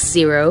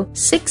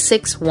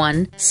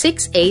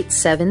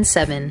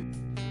 360-661-6877.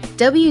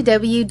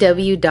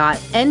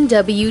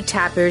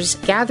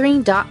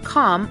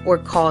 www.nwtappersgathering.com or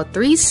call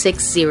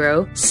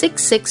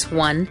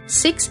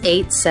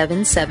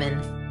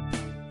 360-661-6877.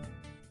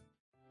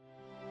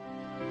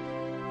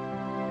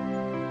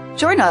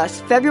 Join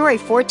us February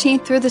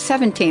 14th through the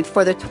 17th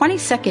for the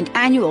 22nd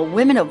Annual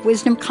Women of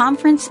Wisdom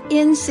Conference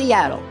in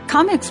Seattle.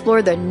 Come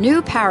explore the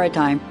new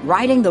paradigm,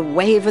 riding the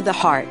wave of the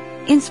heart.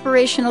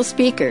 Inspirational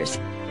speakers,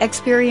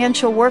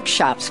 experiential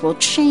workshops will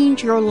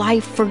change your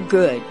life for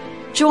good.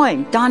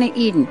 Join Donna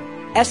Eden,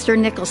 Esther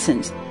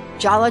Nicholson,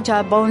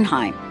 Jalaja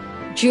Bonheim,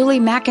 Julie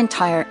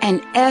McIntyre,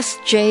 and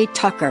S.J.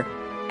 Tucker.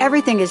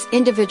 Everything is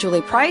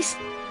individually priced,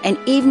 and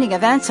evening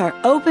events are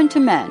open to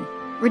men.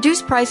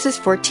 Reduced prices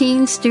for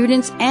teens,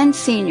 students, and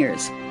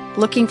seniors.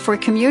 Looking for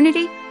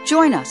community?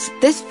 Join us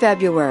this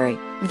February.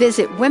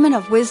 Visit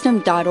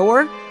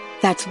womenofwisdom.org.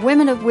 That's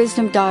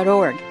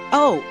womenofwisdom.org.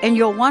 Oh, and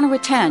you'll want to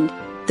attend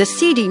the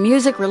CD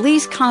Music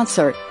Release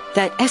Concert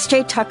that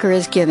S.J. Tucker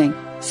is giving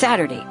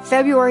Saturday,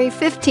 February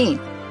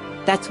 15th.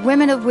 That's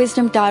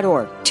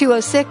womenofwisdom.org,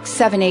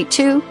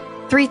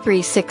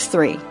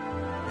 206-782-3363.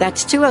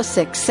 That's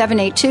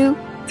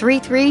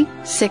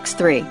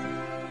 206-782-3363.